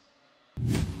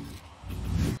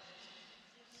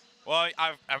 Well,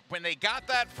 when they got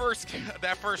that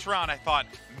first round, I thought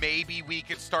maybe we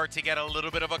could start to get a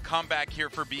little bit of a comeback here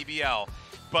for BBL.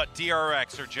 But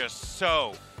DRX are just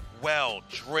so well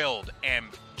drilled and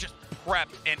just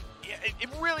prepped, and it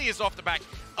really is off the back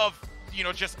of, you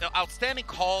know, just outstanding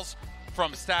calls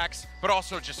from Stacks, but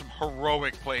also just some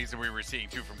heroic plays that we were seeing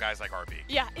too from guys like RB.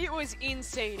 Yeah, it was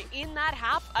insane. In that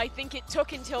half, I think it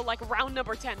took until like round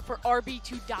number 10 for RB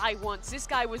to die once. This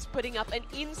guy was putting up an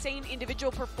insane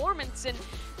individual performance, and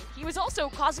he was also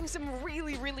causing some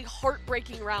really, really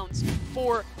heartbreaking rounds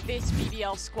for this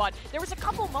BBL squad. There was a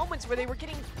couple moments where they were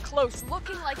getting close,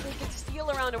 looking like they could steal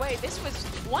a round away. This was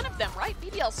one of them, right?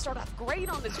 BBL start off great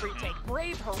on this retake.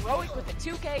 Brave, heroic with the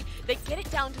 2K. They get it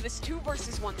down to this 2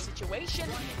 versus 1 situation,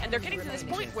 and they're getting to this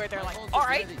point where they're like, all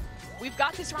right, we've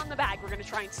got this around the bag. We're going to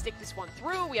try and stick this one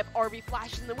through. We have RB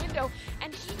flash in the window,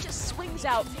 and he just swings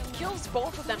out, kills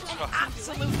both of them, and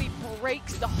absolutely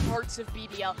breaks the hearts of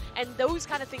BBL. And those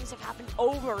kind of things have happened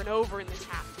over and over in this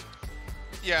half.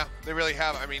 Yeah, they really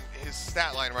have. I mean, his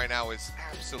stat line right now is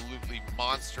absolutely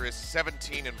monstrous.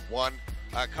 17-1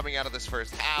 coming out of this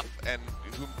first half, and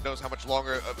who knows how much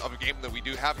longer of a game that we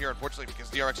do have here, unfortunately, because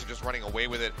DRX are just running away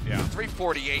with it. Yeah.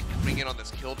 348 coming in on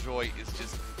this Killjoy is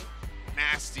just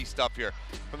nasty stuff here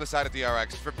from the side of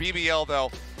DRX. For BBL,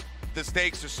 though, the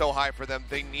stakes are so high for them,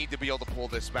 they need to be able to pull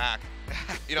this back.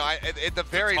 You know, at the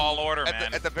very tall order,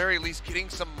 man. At the very least, getting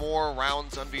some more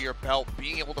rounds under your belt,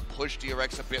 being able to push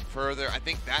DRX a bit further, I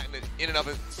think that in and of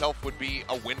itself would be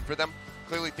a win for them.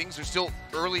 Clearly, things are still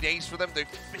early days for them. They've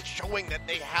been showing that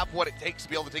they have what it takes to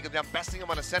be able to take them down. Besting them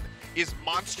on Ascent is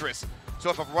monstrous. So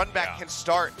if a run back can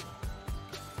start,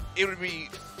 it would be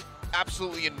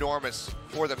absolutely enormous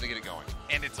for them to get it going.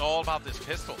 And it's all about this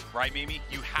pistol, right, Mimi?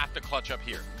 You have to clutch up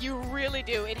here. You really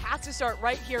do. It has to start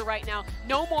right here, right now.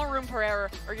 No more room for error,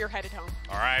 or you're headed home.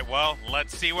 All right, well,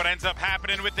 let's see what ends up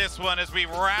happening with this one as we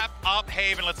wrap up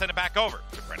Haven. Let's send it back over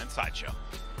to Brennan's Sideshow.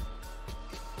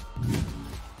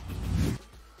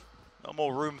 No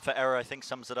more room for error, I think,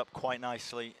 sums it up quite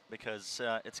nicely, because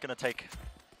it's going to take,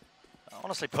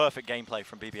 honestly, perfect gameplay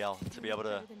from BBL to be able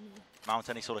to mount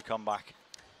any sort of comeback.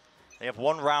 They have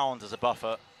 1 round as a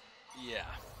buffer. Yeah.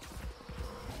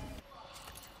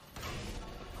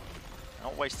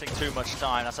 Not wasting too much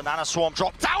time. That's a Nana Swarm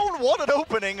drop down. What an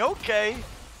opening. Okay.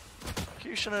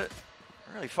 Kushner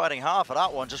really fighting hard for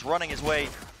that one. Just running his way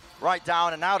right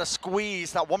down. And now to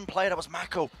squeeze that one player that was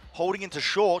Mako holding into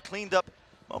short. Cleaned up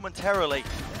momentarily.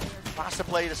 Faster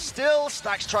play to still.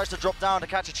 Stacks tries to drop down to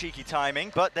catch a cheeky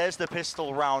timing. But there's the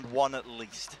pistol round 1 at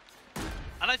least.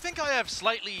 And I think I have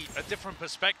slightly a different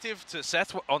perspective to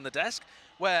Seth on the desk,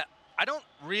 where I don't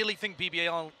really think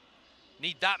BBL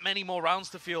need that many more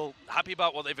rounds to feel happy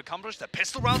about what they've accomplished. Their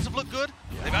pistol rounds have looked good.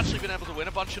 They've actually been able to win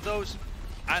a bunch of those,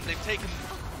 and they've taken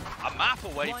a map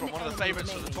away from one of the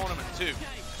favorites of the tournament too.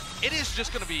 It is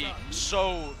just going to be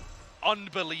so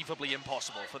unbelievably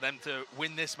impossible for them to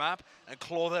win this map and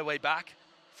claw their way back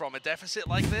from a deficit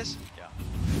like this. Yeah.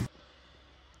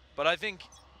 But I think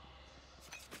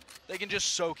they can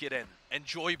just soak it in,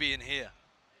 enjoy being here.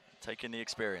 Taking the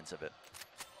experience of it.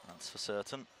 That's for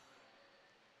certain.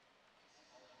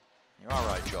 You're all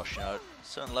right, Josh. You know, a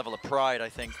certain level of pride, I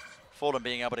think, for them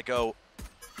being able to go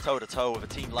toe-to-toe with a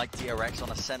team like DRX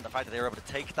on Ascent. The fact that they were able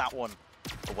to take that one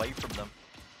away from them.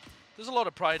 There's a lot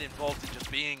of pride involved in just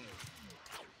being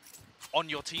on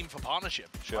your team for partnership,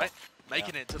 right?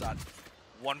 Making it to that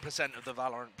 1% of the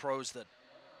Valorant pros that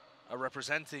are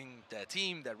representing their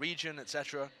team, their region,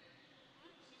 etc.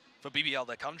 For BBL,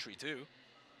 their country too,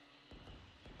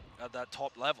 at that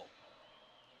top level.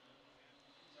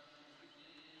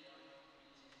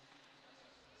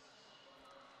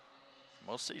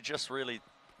 We'll see just really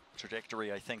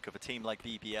trajectory, I think, of a team like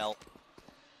BBL.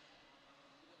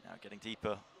 Now getting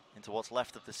deeper into what's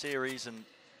left of the series and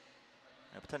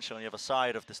potentially on the other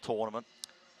side of this tournament.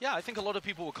 Yeah, I think a lot of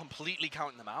people were completely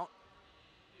counting them out,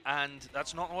 and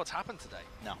that's not what's happened today.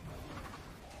 No.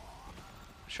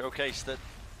 Showcase that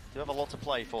do have a lot to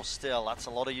play for still. That's a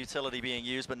lot of utility being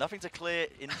used, but nothing to clear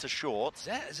into short.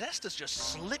 Zest has just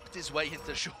slipped his way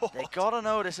into short. They gotta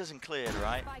know this isn't cleared,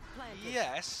 right?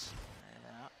 Yes.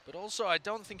 Yeah. But also, I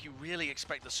don't think you really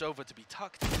expect the Sova to be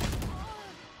tucked.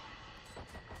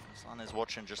 Slan is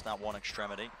watching just that one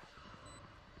extremity.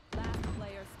 Last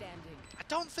player standing. I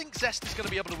don't think Zest is going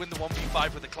to be able to win the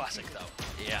 1v5 with the Classic, though.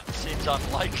 Yeah, seems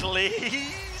unlikely.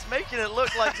 He's making it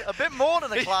look like a bit more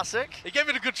than a Classic. He gave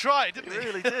it a good try, didn't he? He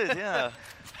really did, yeah.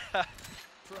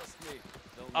 Trust me.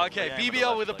 Okay,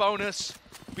 BBL with a bonus,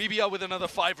 BBL with another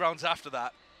 5 rounds after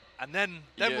that, and then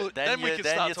we can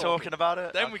start talking about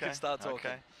it? Then we can start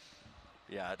talking. Okay.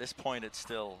 Yeah, at this point it's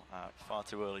still far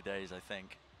too early days, I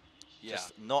think. Yeah.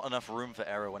 Just not enough room for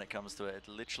error when it comes to it. It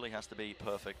literally has to be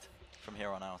perfect from here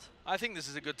on out. I think this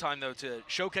is a good time, though, to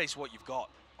showcase what you've got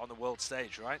on the world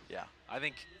stage, right? Yeah. I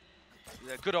think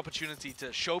a good opportunity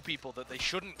to show people that they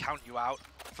shouldn't count you out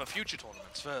for future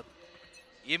tournaments, for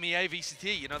EMEA,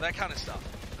 VCT, you know, that kind of stuff.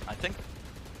 I think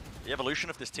the evolution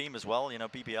of this team as well, you know,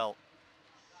 BBL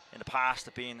in the past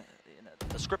have been, you know, the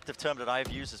descriptive term that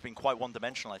I've used has been quite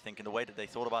one-dimensional, I think, in the way that they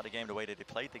thought about the game, the way that they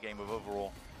played the game with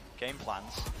overall game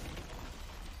plans.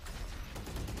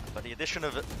 But the addition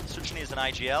of Suchny as an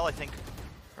IGL, I think,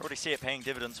 I already see it paying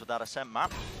dividends with that Ascent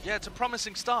map. Yeah, it's a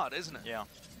promising start, isn't it? Yeah.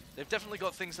 They've definitely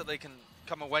got things that they can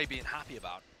come away being happy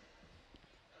about.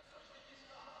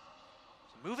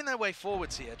 So moving their way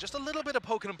forwards here, just a little bit of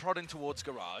poking and prodding towards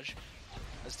Garage,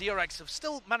 as DRX have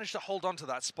still managed to hold on to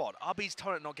that spot. RB's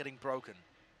turret not getting broken.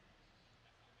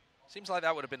 Seems like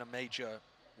that would have been a major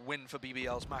win for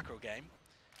BBL's macro game.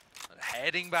 And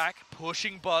heading back,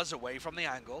 pushing Buzz away from the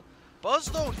angle. Buzz,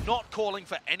 though, not calling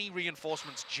for any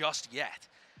reinforcements just yet.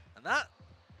 And that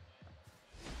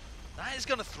is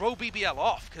going to throw BBL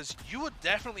off, because you would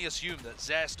definitely assume that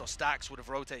Zest or Stax would have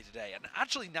rotated A. And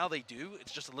actually, now they do.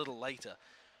 It's just a little later.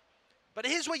 But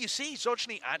here's where you see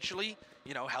Suchny actually,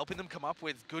 you know, helping them come up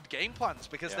with good game plans,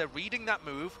 because they're reading that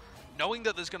move, knowing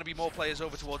that there's going to be more players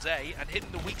over towards A, and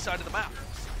hitting the weak side of the map.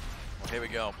 Well, here we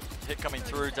go. Hit coming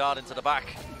through, dart into the back.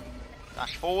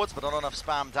 Dash forwards, but not enough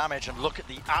spam damage, and look at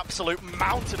the absolute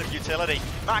mountain of utility.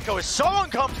 Mako is so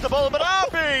uncomfortable, but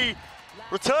RB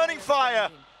returning fire.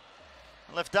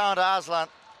 Left down to Aslan.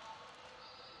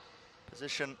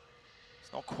 Position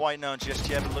is not quite known just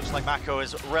yet, but looks like Mako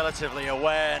is relatively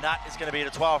aware, and that is going to be the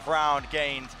 12th round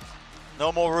gained.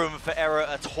 No more room for error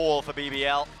at all for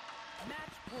BBL.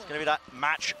 It's going to be that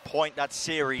match point, that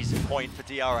series point for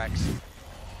DRX.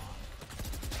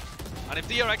 And if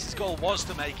DRX's goal was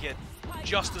to make it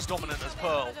just as dominant as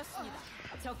Pearl,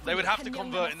 they would have to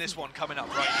convert in this one coming up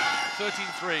right now.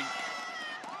 13-3.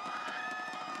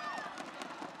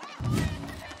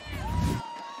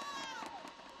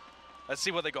 Let's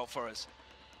see what they got for us.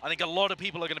 I think a lot of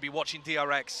people are going to be watching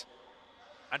DRX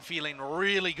and feeling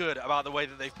really good about the way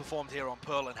that they've performed here on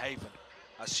Pearl and Haven,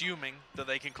 assuming that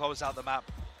they can close out the map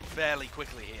fairly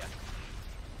quickly here.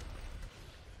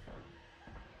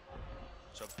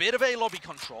 So a bit of a lobby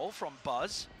control from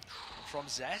Buzz, from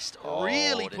Zest,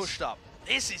 really pushed up.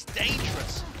 This is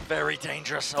dangerous. Very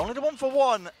dangerous. Only the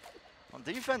 1-for-1 on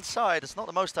defense side. It's not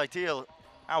the most ideal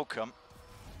outcome.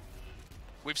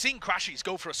 We've seen Crashies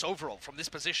go for a Sovereign from this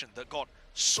position that got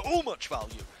so much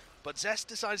value, but Zest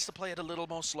decides to play it a little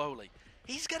more slowly.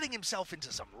 He's getting himself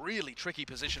into some really tricky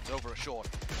positions over a short.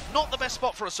 Not the best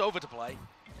spot for a Sova to play.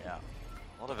 Yeah.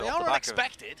 A lot of it they off are the back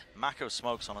unexpected. Mako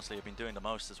smokes, honestly, have been doing the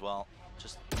most as well.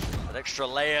 Just that extra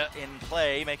layer in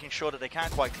play, making sure that they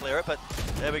can't quite clear it, but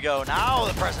there we go. Now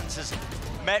the presence is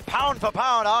met pound for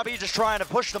pound. RB just trying to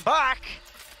push them back.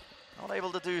 Not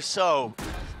able to do so.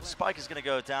 Spike is going to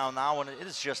go down now, and it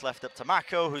is just left up to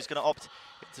Mako, who's going to opt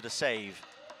into the save.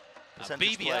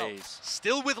 BBL plays.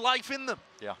 still with life in them.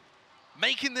 Yeah.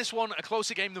 Making this one a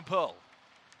closer game than Pearl.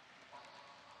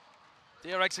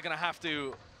 DRX are going to have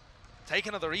to take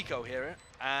another eco here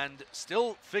and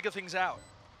still figure things out.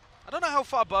 I don't know how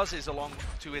far Buzz is along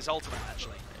to his ultimate,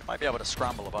 actually. He might be able to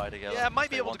scramble a bite together. Yeah,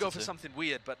 might be able to go for something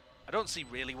weird, but I don't see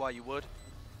really why you would.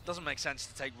 Doesn't make sense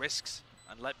to take risks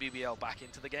and let BBL back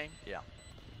into the game. Yeah.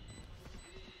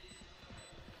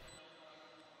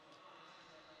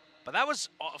 But that was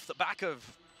off the back of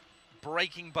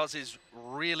breaking Buzz's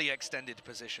really extended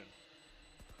position.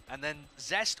 And then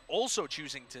Zest also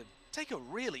choosing to take a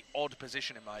really odd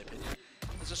position, in my opinion.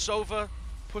 There's a Sova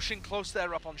pushing close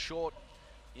there up on short.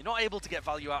 You're not able to get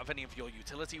value out of any of your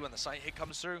utility when the sight hit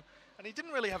comes through. And he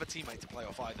didn't really have a teammate to play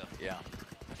off either. Yeah.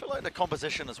 I feel like the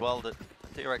composition as well that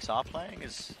DRX are playing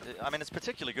is, I mean, it's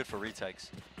particularly good for retakes.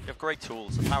 You have great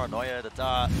tools, the Paranoia, the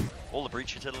Dart, all the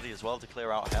breach utility as well to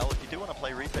clear out hell. If you do want to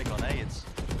play retake on A, it's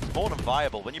more than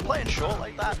viable. When you're playing short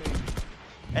like that,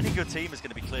 any good team is going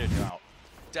to be clearing you out.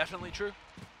 Definitely true.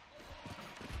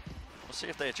 We'll see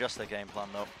if they adjust their game plan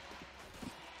though.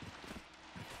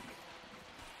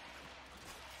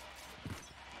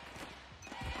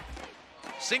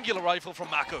 Singular rifle from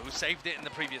Mako, who saved it in the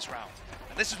previous round.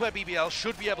 And this is where BBL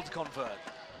should be able to convert.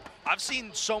 I've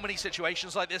seen so many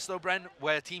situations like this though, Bren,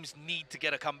 where teams need to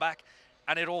get a comeback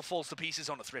and it all falls to pieces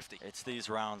on a Thrifty. It's these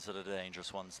rounds that are the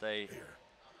dangerous ones. You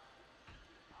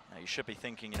should be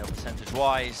thinking, you know,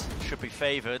 percentage-wise, should be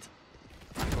favored.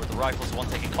 With the rifles, one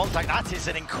taking contact. That is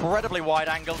an incredibly wide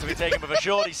angle to be taken with a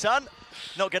shorty, son.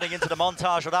 Not getting into the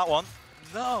montage of that one.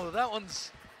 No, that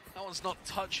one's not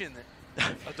touching it.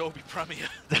 Adobe Premiere.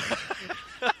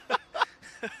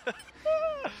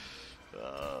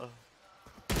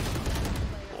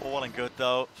 All well and good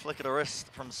though. Flick of the wrist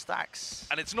from Stax.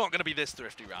 And it's not going to be this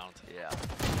Thrifty round. Yeah.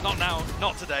 Not now,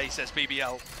 not today, says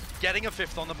BBL. Getting a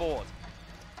 5th on the board.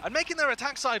 And making their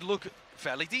attack side look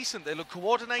fairly decent. They look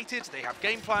coordinated, they have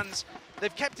game plans.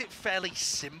 They've kept it fairly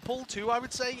simple too, I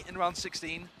would say, in round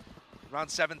 16, round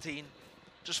 17,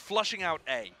 just flushing out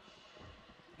A.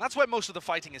 And that's where most of the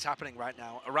fighting is happening right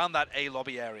now, around that A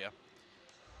lobby area.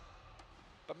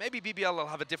 But maybe BBL will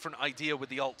have a different idea with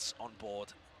the ults on board.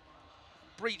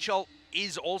 Breach ult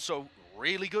is also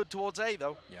really good towards A,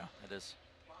 though. Yeah, it is.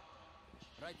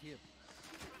 Right here.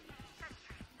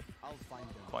 I'll find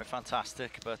them. Quite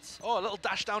fantastic, but... Oh, a little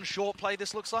dash down short play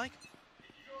this looks like.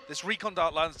 This recon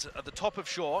dart lands at the top of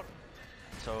short.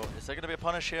 So, is there going to be a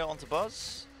punish here onto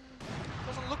Buzz?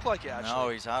 Doesn't look like it, actually. No,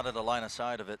 he's out of the line of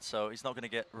sight of it, so he's not going to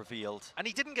get revealed. And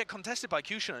he didn't get contested by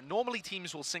Kushner. Normally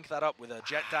teams will sync that up with a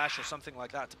jet dash or something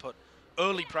like that to put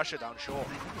early pressure down short.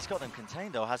 I think he's got them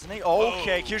contained though, hasn't he?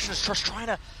 Okay, Kushner's just trying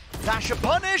to dash a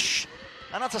punish!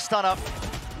 And that's a stun up,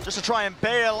 just to try and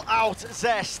bail out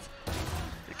Zest.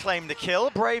 To claim the kill.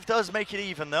 Brave does make it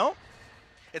even though.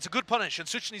 It's a good punish, and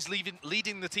Suchni's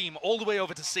leading the team all the way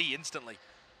over to C instantly.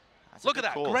 That's Look at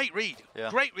that, call. great read. Yeah.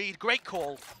 Great read, great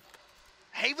call.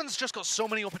 Haven's just got so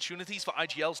many opportunities for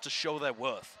IGLs to show their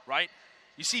worth, right?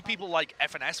 You see people like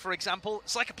FNS, for example,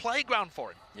 it's like a playground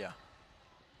for him. Yeah.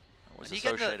 Always And you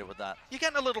get associated with that. You're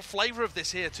getting a little flavor of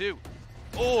this here too.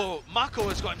 Oh, Mako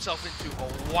has got himself into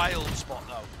a wild spot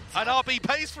though. And RB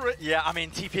pays for it. Yeah, I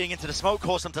mean, TPing into the smoke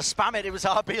caused them to spam it. It was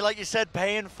RB, like you said,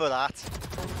 paying for that.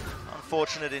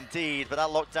 Unfortunate indeed, but that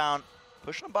lockdown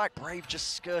pushing them back. Brave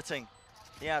just skirting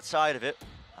the outside of it.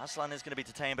 Aslan is going to be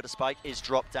detained, but the spike is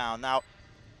dropped down. Now,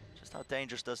 just how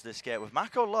dangerous does this get? With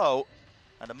Mako low,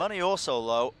 and the money also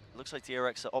low, looks like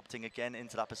DRX are opting again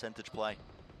into that percentage play.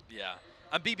 Yeah.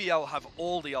 And BBL have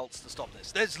all the ults to stop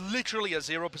this. There's literally a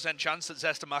 0% chance that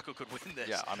Zest and Mako could win this.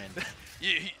 Yeah, I mean...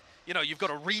 you know, you've got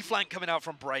a reflank coming out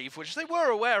from Brave, which they were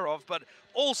aware of, but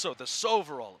also the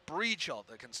Sovereign breach ult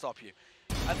that can stop you.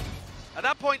 And at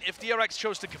that point, if DRX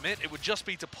chose to commit, it would just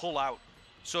be to pull out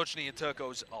Sochni and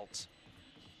Turco's ults.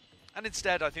 And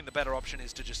instead, I think the better option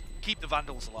is to just keep the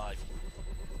Vandals alive.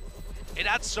 It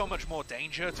adds so much more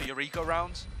danger to your eco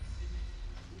rounds.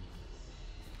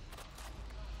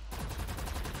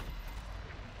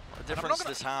 The difference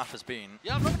this half has been...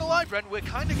 Yeah, I'm not going to lie, Brent, we're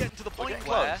kind of getting to the point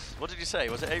where... What did you say?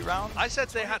 Was it 8 rounds? I said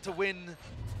they had to win,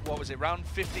 what was it, round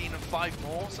 15 and 5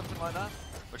 more, something like that?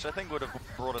 Which I think would have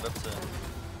brought it up to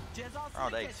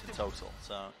round 8 in total.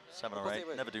 So 7 or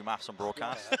 8. Never do maths on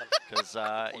broadcast because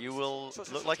you will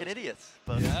look like an idiot.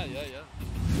 But Yeah.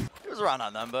 it was around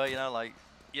that number, you know, like...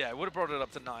 Yeah, it would have brought it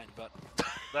up to 9, but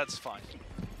that's fine.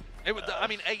 It would, I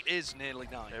mean, 8 is nearly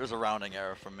 9. It was a rounding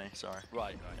error from me, sorry.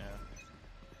 Right. Yeah.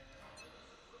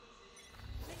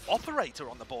 Operator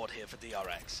on the board here for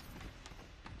DRX.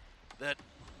 That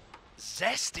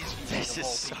Zest is using. This is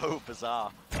so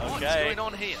bizarre. What is Okay. going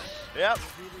on here? Yep.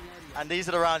 And these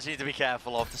are the rounds you need to be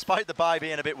careful of. Despite the buy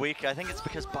being a bit weak, I think it's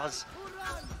because Buzz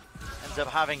ends up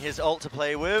having his ult to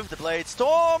play with. The Blade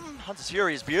Storm. Hunter's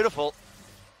Fury is beautiful.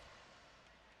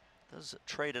 Does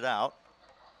trade it out.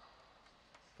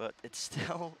 But it's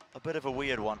still a bit of a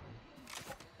weird one.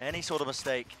 Any sort of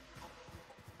mistake.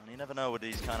 And you never know with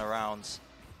these kind of rounds.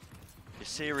 Your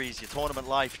series, your tournament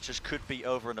life just could be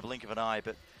over in the blink of an eye.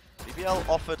 But BBL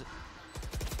offered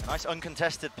a nice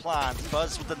uncontested plan.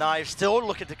 Buzz with the knife, still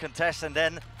looking to contest, and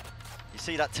then you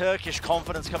see that Turkish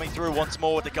confidence coming through once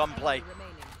more with the gunplay.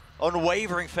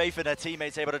 Unwavering faith in their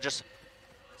teammates, able to just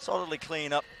solidly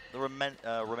clean up the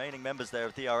remaining members there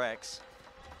of DRX.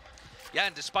 Yeah,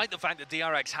 and despite the fact that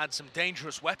DRX had some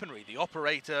dangerous weaponry, the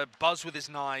Operator, Buzz with his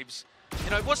knives, you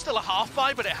know, it was still a half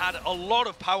buy, but it had a lot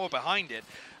of power behind it.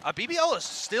 BBL is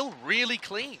still really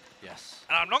clean. Yes.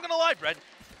 And I'm not going to lie, Brad,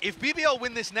 if BBL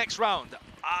win this next round,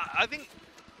 I think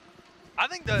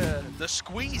the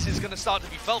squeeze is going to start to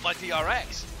be felt by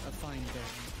DRX.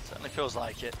 Certainly feels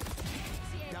like it.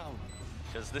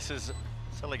 Because this is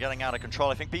certainly getting out of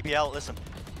control. I think BBL, listen,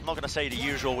 I'm not going to say the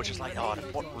usual, which is like, oh,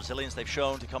 what resilience they've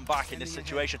shown to come back in this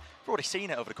situation. We've already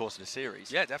seen it over the course of the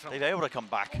series. Yeah, definitely. They've been able to come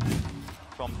back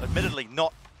from, admittedly,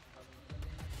 not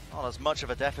as much of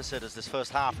a deficit as this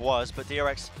first half was, but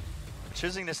DRX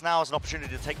choosing this now as an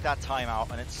opportunity to take that time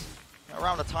out, and it's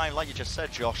around the time, like you just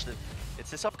said, Josh, that it's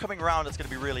this upcoming round that's going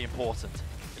to be really important.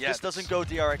 If this doesn't go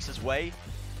DRX's way,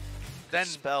 then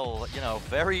spell, you know,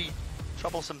 very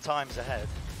troublesome times ahead.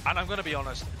 And I'm going to be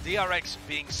honest, DRX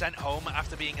being sent home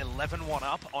after being 11-1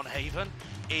 up on Haven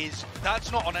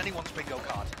that's not on anyone's bingo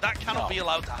card. That cannot be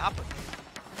allowed to happen.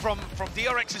 From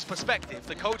DRX's perspective,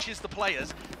 the coaches, the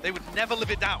players, they would never live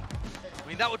it down. I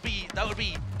mean, that would be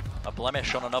a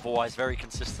blemish on an otherwise very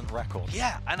consistent record.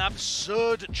 Yeah, an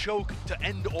absurd choke to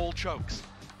end all chokes.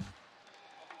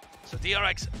 So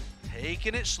DRX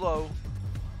taking it slow,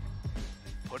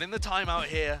 put in the timeout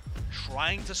here,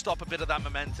 trying to stop a bit of that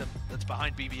momentum that's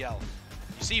behind BBL.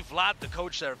 You see Vlad, the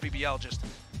coach there at BBL, just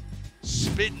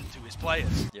spitting to his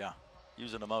players. Yeah,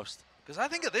 using the most. Because I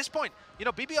think at this point, you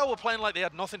know, BBL were playing like they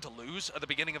had nothing to lose at the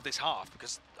beginning of this half,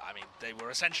 because, I mean, they were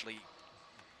essentially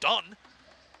done.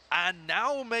 And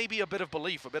now maybe a bit of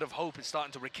belief, a bit of hope is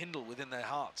starting to rekindle within their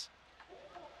hearts.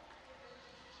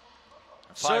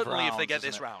 Certainly if they get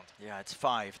this round. Yeah, it's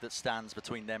 5 that stands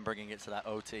between them bringing it to that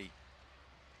OT.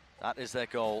 That is their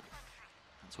goal.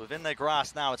 It's within their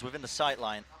grasp now. It's within the sight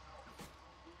line.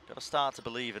 Got to start to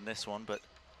believe in this one, but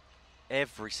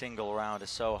every single round is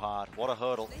so hard. What a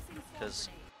hurdle, because,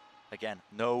 again,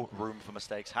 no room for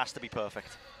mistakes. Has to be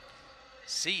perfect.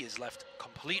 C is left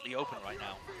completely open right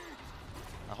now.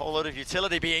 A whole load of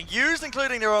utility being used,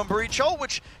 including their own breach ult,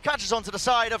 which catches onto the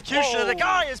side of Kushner. The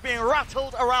guy is being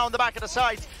rattled around the back of the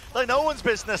site like no one's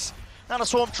business. Now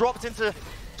Swarm dropped into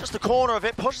just the corner of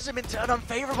it, pushes him into an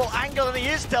unfavorable angle, and he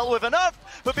is dealt with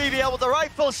enough. But BBL with the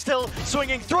rifle still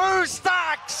swinging through.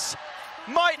 Stacks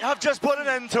might have just put an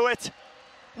end to it,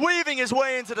 weaving his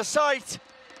way into the site,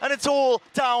 and it's all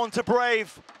down to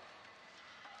Brave.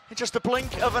 In just a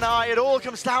blink of an eye, it all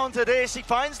comes down to this. He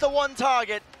finds the one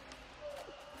target.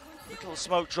 Little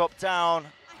smoke drop down,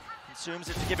 consumes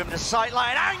it to give him the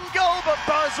sightline angle, but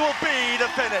Buzz will be the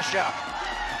finisher.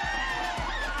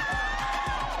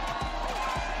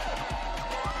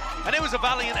 And it was a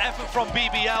valiant effort from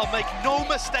BBL, make no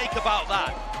mistake about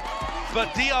that. But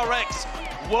DRX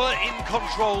were in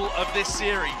control of this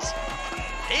series.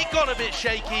 It got a bit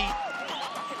shaky,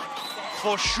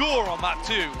 for sure on map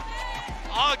 2,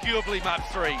 arguably map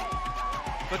 3.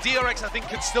 But DRX, I think,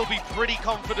 can still be pretty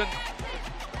confident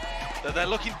that they're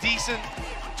looking decent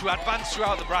to advance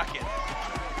throughout the bracket.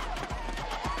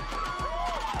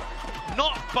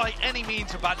 Not by any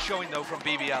means a bad showing, though, from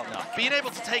BBL. No. Being able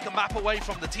to take a map away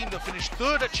from the team that finished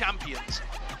 3rd at Champions,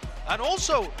 and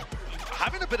also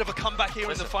having a bit of a comeback here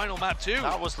in the final map, too.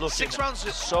 That was looking 6 rounds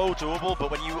so doable,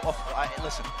 but when you,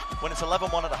 listen, when it's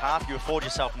 11-1 at a half, you afford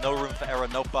yourself no room for error,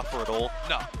 no buffer at all.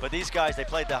 No. But these guys, they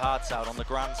played their hearts out on the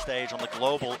grand stage, on the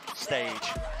global stage.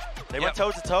 They went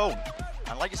toe-to-toe.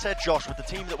 And like you said, Josh, with the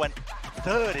team that went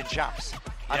 3rd in Champs,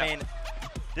 I mean,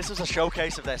 this was a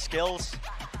showcase of their skills.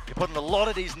 You're putting a lot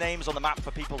of these names on the map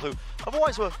for people who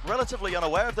otherwise were relatively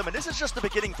unaware of them, and this is just the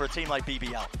beginning for a team like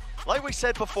BBL. Like we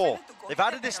said before, they've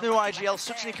added this new IGL,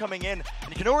 Suchny coming in, and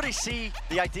you can already see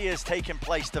the ideas taking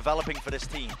place, developing for this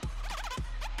team.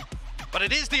 But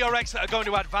it is DRX that are going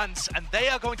to advance, and they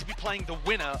are going to be playing the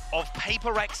winner of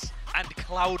HyperX and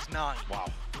Cloud9. Wow.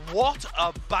 What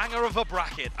a banger of a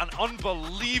bracket, an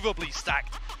unbelievably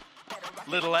stacked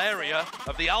little area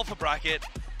of the alpha bracket.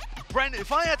 Brent,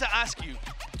 if I had to ask you,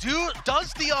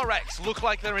 does DRX look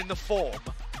like they're in the form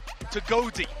to go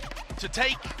deep, to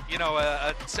take, you know,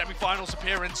 a semi-finals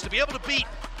appearance, to be able to beat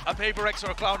a HyperX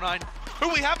or a Cloud9, who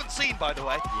we haven't seen, by the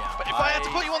way? Yeah, but if I had to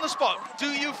put you on the spot, do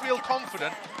you feel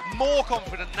confident, more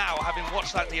confident now, having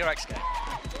watched that DRX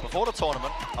game? Before the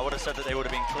tournament, I would have said that they would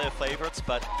have been clear favourites,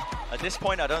 but at this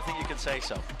point, I don't think you can say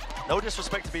so. No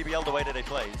disrespect to BBL the way that they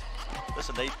played.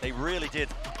 Listen, they really did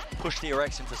push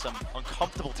DRX into some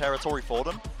uncomfortable territory for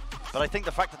them, but I think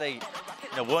the fact that they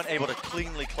weren't able to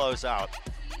cleanly close out,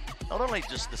 not only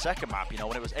just the second map,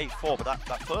 when it was 8-4, but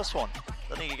that first one, I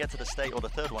don't think you get to the state, or the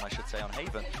third one, I should say, on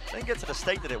Haven, they didn't get to the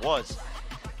state that it was.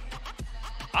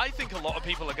 I think a lot of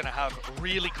people are going to have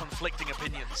really conflicting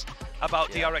opinions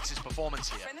about DRX's performance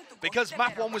here, because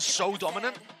map 1 was so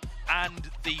dominant, and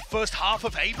the first half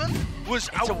of Haven was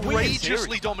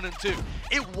outrageously dominant too.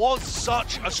 It was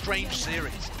such a strange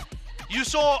series. You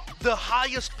saw the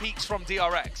highest peaks from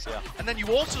DRX, and then you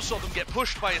also saw them get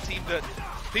pushed by a team that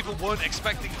people weren't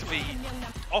expecting to be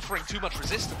offering too much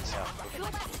resistance.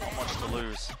 Not much to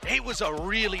lose. It was a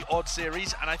really odd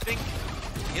series, and I think,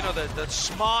 the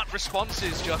smart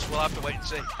responses just will have to wait and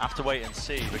see. Have to wait and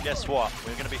see, but guess what?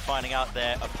 We're going to be finding out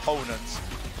their opponents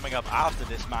coming up after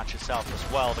this match itself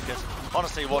as well, because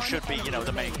honestly, what should be,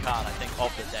 the main card, I think,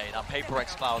 of the day, that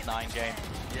HyperX Cloud9 game.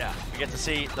 Yeah, we get to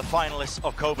see the finalists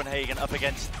of Copenhagen up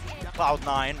against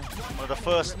Cloud9, one of the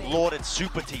first lauded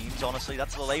super teams, honestly.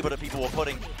 That's the label that people were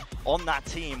putting on that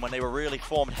team when they were really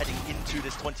formed heading into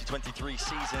this 2023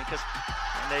 season, because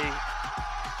they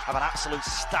have an absolute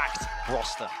stacked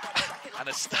roster. And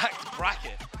a stacked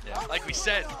bracket. Yeah. Like we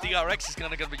said, DRX is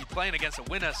going to be playing against a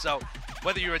winner, so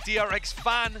whether you're a DRX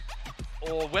fan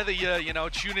or whether you're,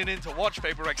 tuning in to watch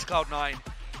HyperX Cloud9,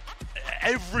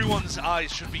 everyone's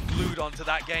eyes should be glued onto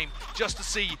that game just to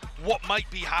see what might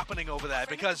be happening over there,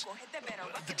 because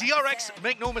the DRX,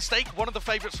 make no mistake, one of the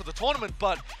favorites for the tournament,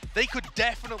 but they could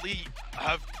definitely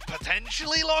have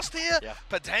potentially lost here,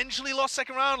 potentially lost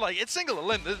second round. Like, it's single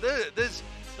limb. There's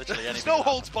Literally there's anything no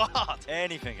holds barred.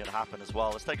 Anything can happen as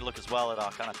well. Let's take a look as well at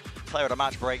our kind of player of the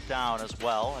match breakdown as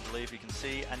well. I believe you can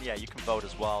see, and yeah, you can vote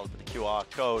as well with the QR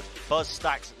code. Buzz,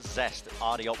 Stacks, Zest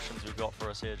are the options we've got for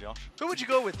us here, Josh. Who would you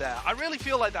go with there? I really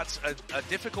feel like that's a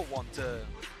difficult one to.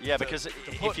 Yeah, because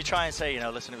if you try and say, you know,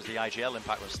 listen, it was the IGL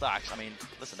impact with Stacks. I mean,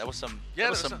 listen, there was some. Yeah,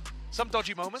 there was some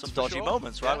dodgy moments. Some dodgy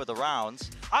moments, right, with the rounds.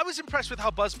 I was impressed with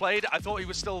how Buzz played. I thought he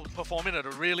was still performing at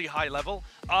a really high level.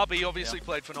 RB obviously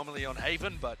played phenomenally on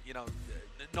Haven, but, you know,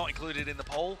 not included in the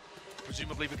poll,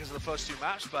 presumably because of the first two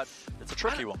maps, but it's a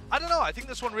tricky one. I don't know. I think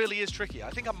this one really is tricky. I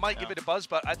think I might give it a Buzz,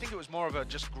 but I think it was more of a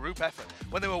just group effort.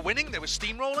 When they were winning, they were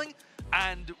steamrolling,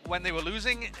 and when they were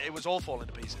losing, it was all falling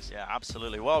to pieces. Yeah,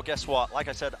 absolutely. Well, guess what? Like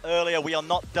I said earlier, we are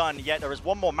not done yet. There is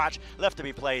one more match left to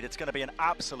be played. It's going to be an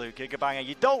absolute gigabanger.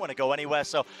 You don't want to go anywhere,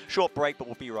 so short break, but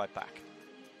we'll be right back.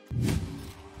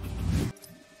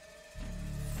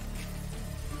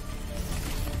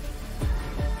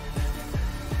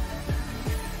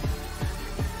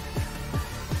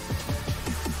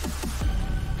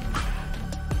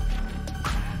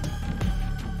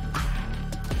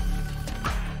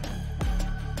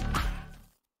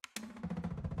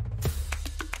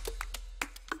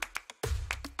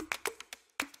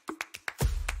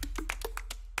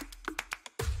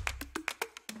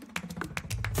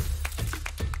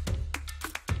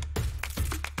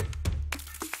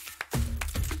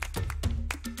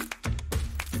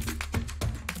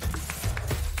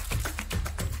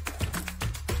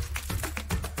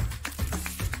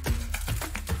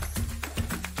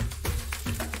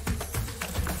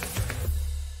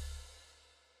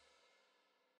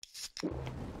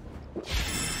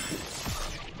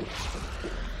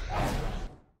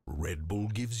 Red Bull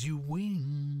gives you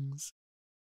wings.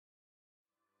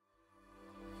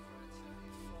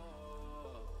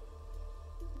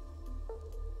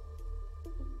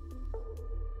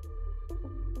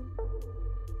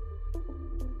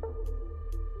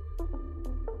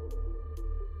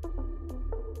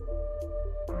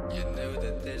 You knew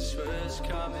that this was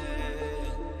coming.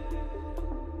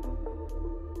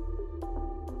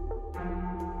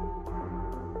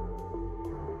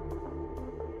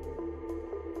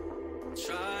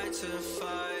 Tried to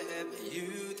fight it, but you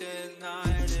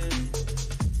denied it.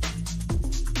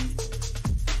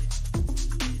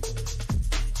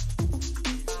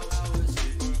 How was it?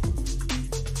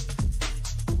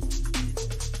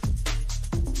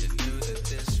 You knew that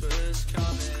this was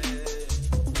coming.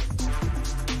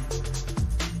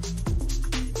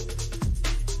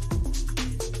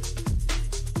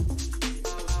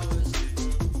 How was it?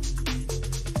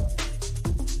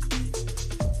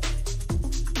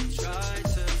 Tried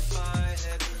to fight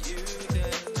it.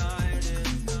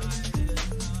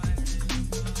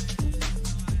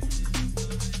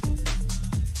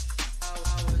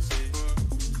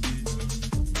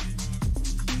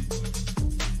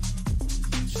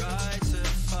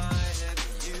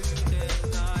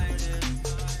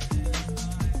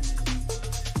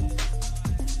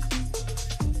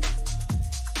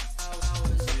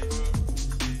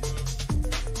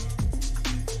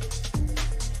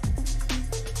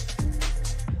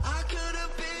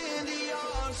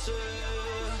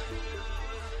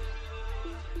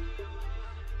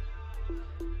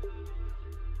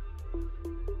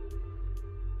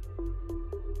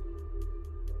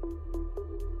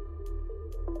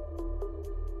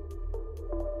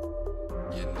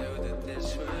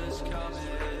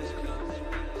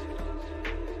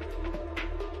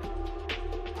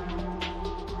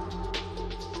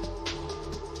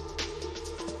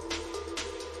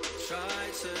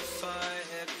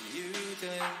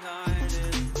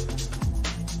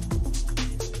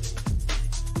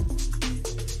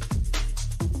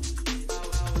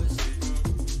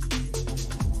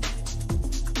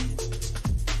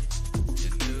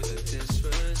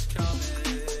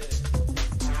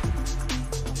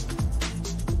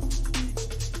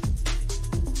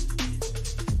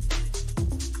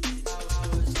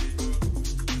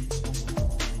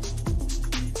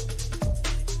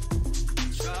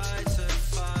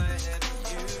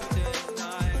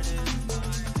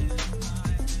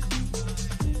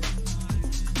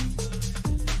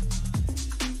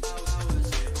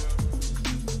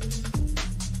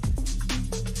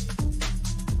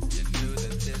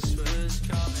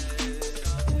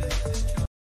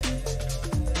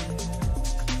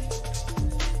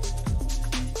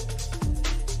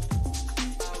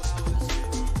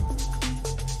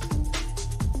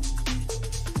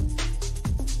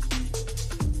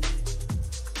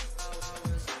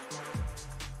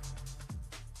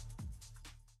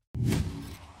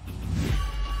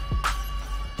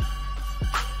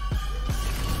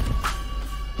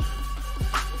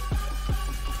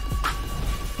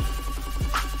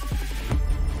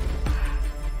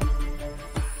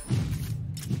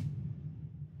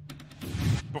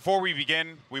 Before we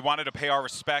begin, we wanted to pay our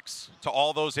respects to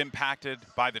all those impacted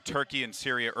by the Turkey and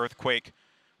Syria earthquake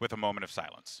with a moment of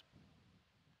silence.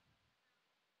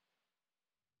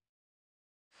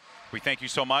 We thank you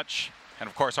so much, and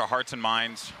of course our hearts and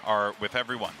minds are with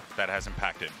everyone that has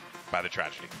impacted by the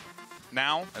tragedy.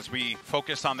 Now, as we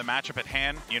focus on the matchup at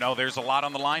hand, you know, there's a lot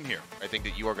on the line here. I think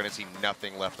that you are going to see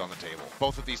nothing left on the table.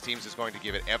 Both of these teams is going to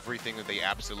give it everything that they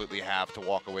absolutely have to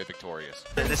walk away victorious.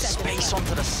 There's space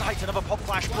onto the site, another pop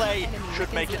flash play.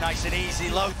 Should make it nice and easy.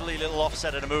 Lovely little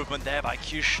offset and a movement there by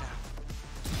Kushner.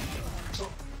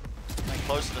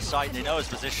 Close to the site, they know his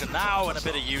position now, and a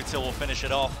bit of util will finish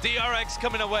it off. DRX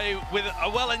coming away with a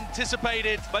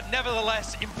well-anticipated, but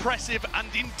nevertheless impressive and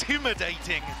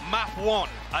intimidating map 1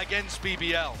 against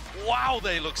BBL. Wow,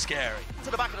 they look scary.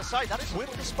 To the back of the site, that is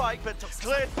with the spike, but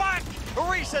cleared back.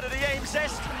 A reset of the aim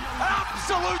zest.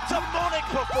 Absolute demonic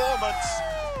performance.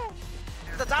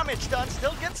 The damage done,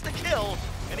 still gets the kill,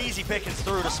 and easy pickings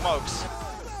through the smokes.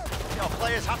 You know,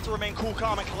 players have to remain cool,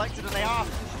 calm, and collected, and they are.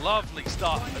 Lovely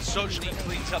start as Sojny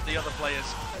cleans up the other players.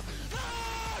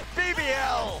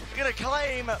 BBL gonna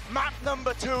claim map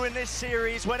number 2 in this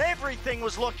series when everything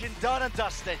was looking done and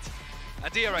dusted.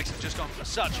 And DRX have just gone for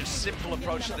such a simple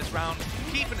approach to this round,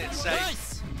 keeping it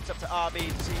safe. It's up to RB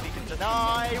to see if he can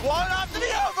deny one after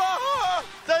the other.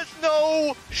 There's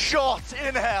no shot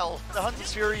in hell. The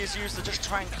Hunter's Fury is used to just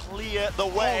try and clear the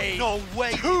way. Oh, no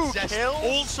way. 2 Zest kills.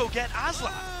 also get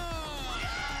Aslan.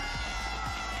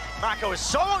 Mako is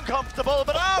so uncomfortable,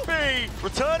 but RB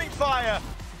returning fire.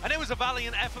 And it was a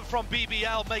valiant effort from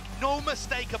BBL, make no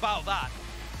mistake about that.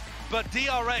 But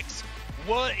DRX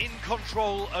were in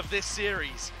control of this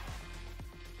series.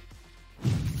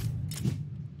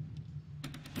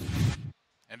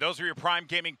 And those are your Prime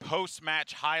Gaming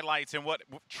post-match highlights and what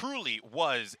truly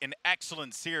was an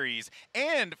excellent series.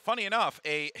 And funny enough,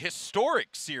 a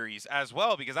historic series as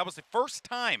well, because that was the first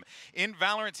time in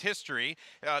Valorant's history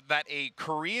that a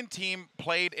Korean team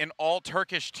played an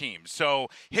all-Turkish team. So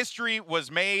history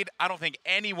was made. I don't think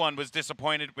anyone was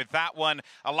disappointed with that one.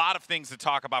 A lot of things to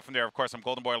talk about from there. Of course, I'm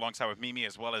Golden Boy alongside with Mimi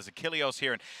as well as Achilleos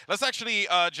here. And let's actually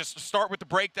just start with the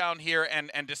breakdown here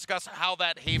and discuss how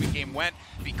that Haven game went,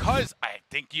 because I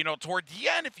think, you know, toward the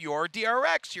end, if you're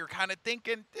DRX, you're kind of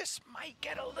thinking this might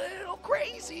get a little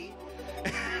crazy.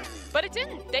 But it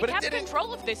didn't. They kept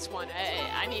control of this one.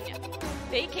 I mean,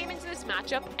 they came into this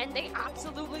matchup and they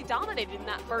absolutely dominated in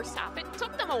that first half. It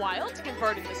took them a while to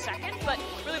convert in the second, but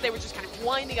really they were just kind of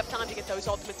winding up time to get those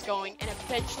ultimates going and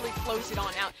eventually close it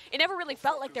on out. It never really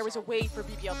felt like there was a way for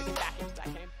BBL to get back into that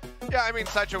game. Yeah, I mean,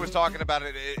 Sideshow was talking about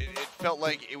it. It felt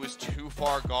like it was too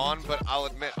far gone, but I'll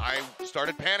admit I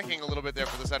started panicking a little bit there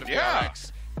for the side of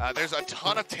DRX. There's a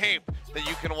ton of tape that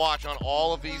you can watch on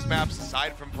all of these maps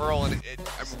aside from Pearl, and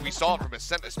I mean, we saw it from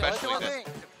Ascent especially. That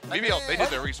BBL, they did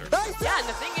their research. Yeah, and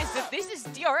the thing is that this is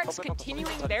DRX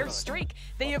continuing their streak.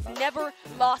 They have never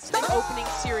lost an opening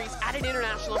series at an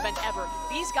international event ever.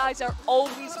 These guys are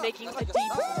always making a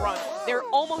deep run. They're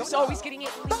almost always getting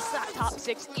at least that top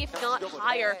 6, if not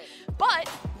higher.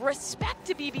 But respect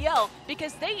to BBL,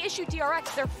 because they issued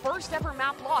DRX their first ever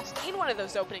map loss in one of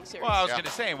those opening series. Well, I was going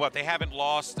to say, what, they haven't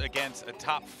lost against a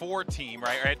top 4 team,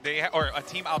 right? Or a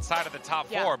team outside of the top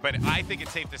 4, but I think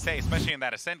it's safe to say, especially in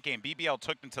that Ascent game, BBL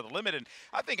took them to the limit, and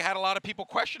I think had a lot of people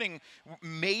questioning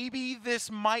maybe this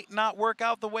might not work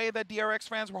out the way that DRX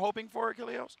fans were hoping for,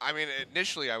 Achilleos. I mean,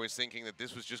 initially I was thinking that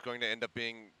this was just going to end up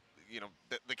being, you know,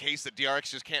 the case that DRX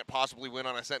just can't possibly win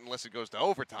on Ascent unless it goes to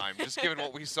overtime, just given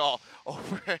what we saw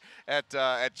over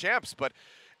at Champs. But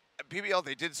BBL,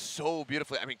 they did so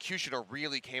beautifully. I mean, Kushner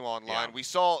really came online. Yeah. We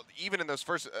saw even in those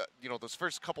first, you know, those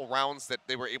first couple rounds that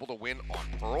they were able to win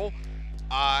on Pearl.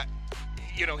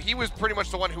 You know, he was pretty much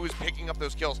the one who was picking up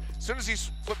those kills. As soon as he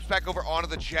flips back over onto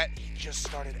the Jet, he just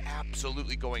started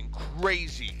absolutely going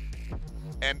crazy.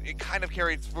 And it kind of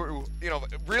carried through, you know,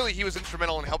 really he was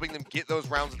instrumental in helping them get those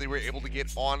rounds that they were able to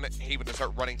get on Haven to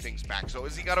start running things back. So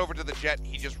as he got over to the Jet,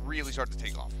 he just really started to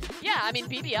take off. Yeah, I mean,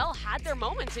 BBL had their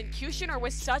moments, and Kushner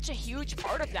was such a huge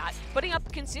part of that, putting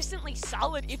up consistently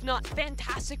solid, if not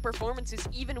fantastic performances,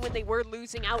 even when they were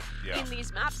losing out in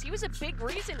these maps. He was a big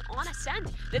reason on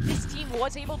Ascent that this team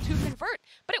was able to convert.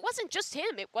 But it wasn't just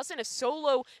him. It wasn't a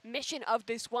solo mission of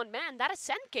this one man. That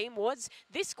Ascent game was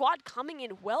this squad coming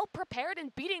in well prepared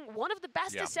and beating one of the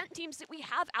best Ascent teams that we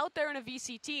have out there in a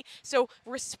VCT. So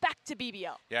respect to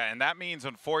BBL. Yeah, and that means,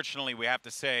 unfortunately, we have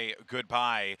to say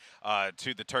goodbye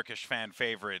to the Turkish fan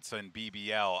favorites in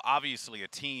BBL. Obviously a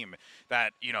team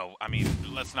that, you know, I mean,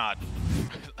 let's not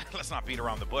let's not beat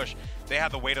around the bush. They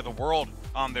had the weight of the world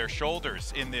on their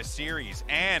shoulders in this series.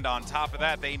 And on top of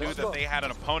that, they knew that they had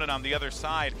an opponent on the other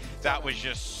side that was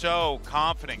just so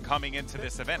confident coming into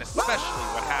this event, especially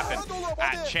what happened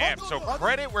at Champs. So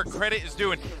credit where credit is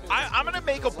due. I'm going to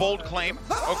make a bold claim,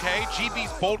 okay?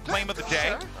 GB's bold claim of the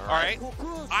day, all right?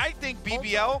 I think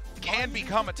BBL can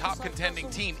become a top contending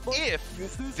team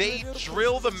if they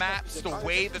drill the maps the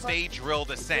way that they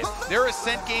drilled Ascent. Their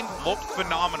Ascent game looked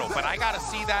phenomenal, but I got to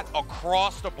see that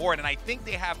across the board, and I think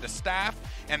they have the staff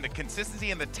and the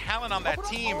consistency and the talent on that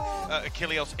team,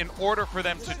 Achilles, in order for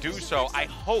them to do so. I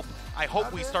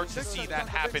hope we start to see that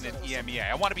happen in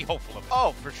EMEA. I want to be hopeful of it.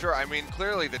 Oh, for sure. I mean,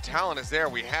 clearly the talent is there.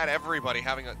 We had everybody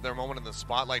having their moment in the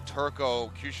spotlight.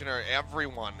 Turco, Kushner,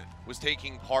 everyone was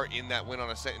taking part in that win on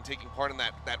Ascent and taking part in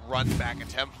that run back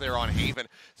attempt there on Haven.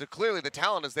 So clearly the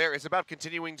talent is there. It's about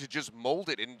continuing to just mold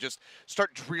it and just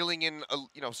start drilling in,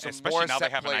 some especially more now set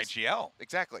they have plays. an IGL.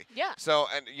 Exactly. Yeah. So,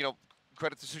 and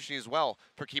credit to Sushi as well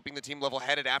for keeping the team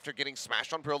level-headed after getting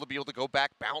smashed on Pearl to be able to go back,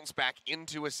 bounce back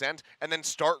into Ascent, and then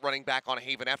start running back on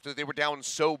Haven after they were down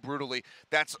so brutally.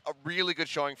 That's a really good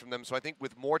showing from them. So I think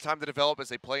with more time to develop as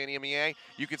they play in EMEA,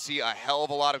 you could see a hell of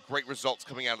a lot of great results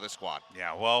coming out of this squad.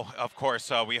 Yeah, well, of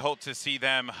course, we hope to see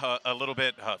them a little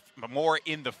bit more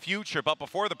in the future. But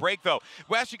before the break, though,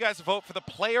 we asked you guys to vote for the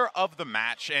player of the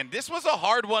match. And this was a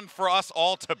hard one for us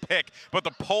all to pick. But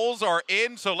the polls are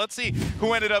in, so let's see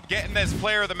who ended up getting this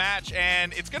player of the match.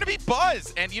 And it's going to be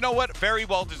Buzz. And you know what? Very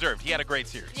well deserved. He had a great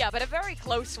series. Yeah, but a very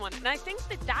close one. And I think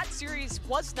that series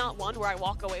was not one where I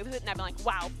walk away with it and I'm like,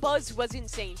 wow, Buzz was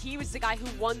insane. He was the guy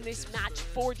who won this match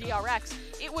for DRX.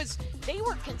 They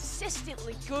were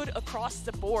consistently good across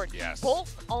the board. Yes.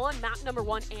 Both on map number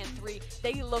 1 and 3,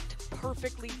 they looked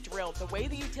perfectly drilled. The way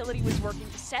the utility was working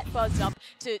to set Buzz up,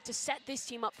 to set this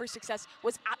team up for success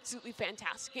was absolutely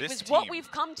fantastic. It was what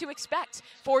we've come to expect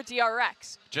for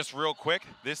DRX. Just real quick,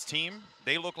 this team,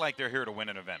 they look like they're here to win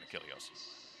an event, Achilles.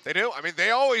 They do. I mean,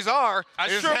 they always are. That's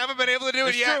They just true. haven't been able to do it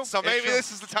It's yet, true. so It's maybe true.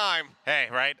 this is the time. Hey,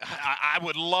 right? I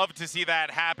would love to see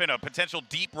that happen, a potential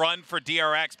deep run for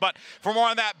DRX. But for more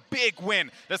on that big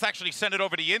win, let's actually send it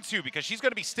over to Yinsu because she's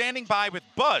going to be standing by with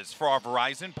Buzz for our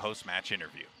Verizon post-match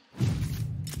interview.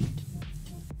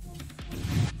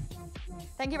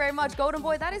 Thank you very much, Golden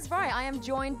Boy. That is right. I am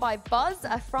joined by Buzz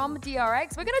from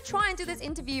DRX. We're going to try and do this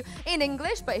interview in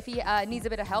English, but if he needs a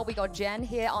bit of help, we got Jen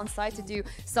here on site to do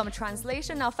some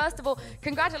translation. Now, first of all,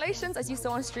 congratulations. As you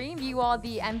saw on stream, you are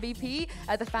the MVP.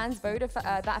 The fans voted for,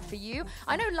 that for you.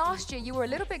 I know last year you were a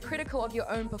little bit critical of your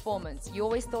own performance. You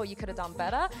always thought you could have done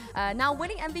better. Now,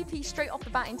 winning MVP straight off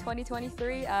the bat in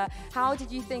 2023, how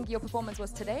did you think your performance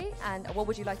was today, and what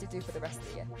would you like to do for the rest of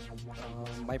the year?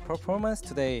 My performance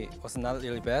today was not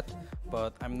really bad,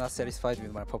 but I'm not satisfied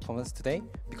with my performance today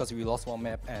because we lost one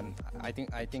map, and I think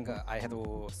I had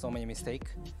so many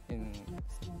mistakes in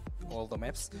all the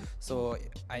maps. So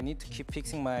I need to keep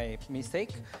fixing my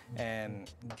mistake and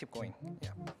keep going. Yeah.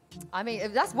 I mean,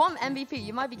 if that's one MVP,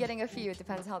 you might be getting a few. It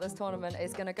depends how this tournament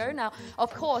is going to go. Now,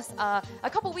 of course, a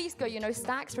couple weeks ago,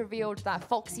 Stacks revealed that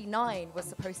Foxy9 was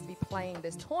supposed to be playing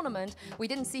this tournament. We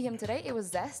didn't see him today. It was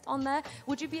Zest on there.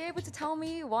 Would you be able to tell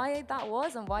me why that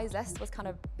was and why Zest was kind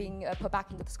of being put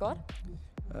back into the squad?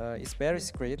 It's very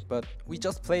secret, but we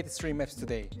just played 3 maps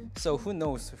today. So who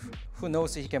knows? Who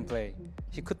knows he can play?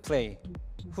 He could play.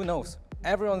 Who knows?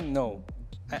 Everyone know.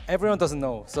 Everyone doesn't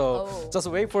know. So just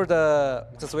wait for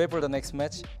the next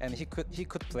match, and he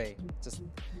could play. Just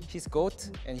he's GOAT,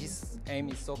 and his aim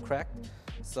is so cracked.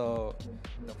 So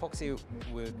the Foxy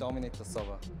will dominate the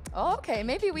server. Okay,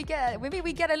 maybe we get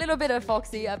a little bit of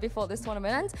Foxy before this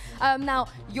tournament ends. Now,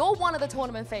 you're one of the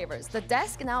tournament favorites. The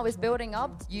desk now is building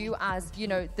up you as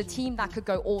the team that could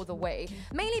go all the way.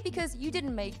 Mainly because you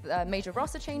didn't make major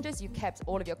roster changes. You kept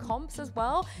all of your comps as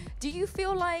well. Do you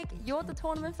feel like you're the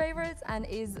tournament favorites, and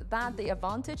is that the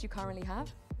advantage you currently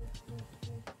have?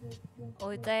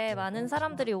 이제 많은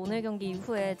사람들이 오늘 경기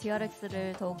이후에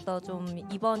DRX를 더욱더 좀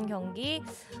이번 경기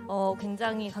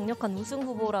굉장히 강력한 우승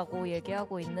후보라고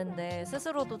얘기하고 있는데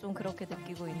스스로도 좀 그렇게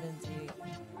느끼고 있는지.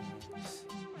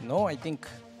 No, I think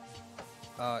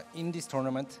in this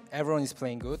tournament everyone is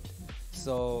playing good.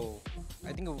 So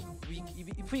I think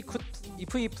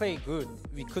if we play good,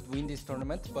 we could win this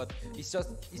tournament. But it's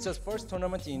just first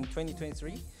tournament in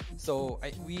 2023. So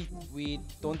we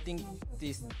don't think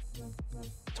this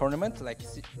tournament like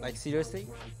seriously.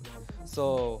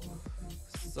 So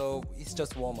it's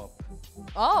just warm up.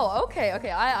 Oh, okay.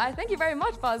 I thank you very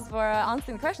much, Buzz, for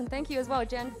answering the question. Thank you as well,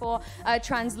 Jen, for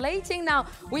translating. Now,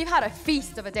 we've had a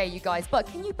feast of a day, you guys, but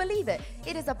can you believe it?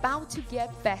 It is about to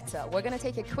get better. We're going to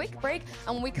take a quick break,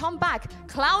 and when we come back,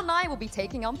 Cloud9 will be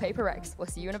taking on HyperX. We'll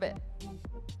see you in a bit.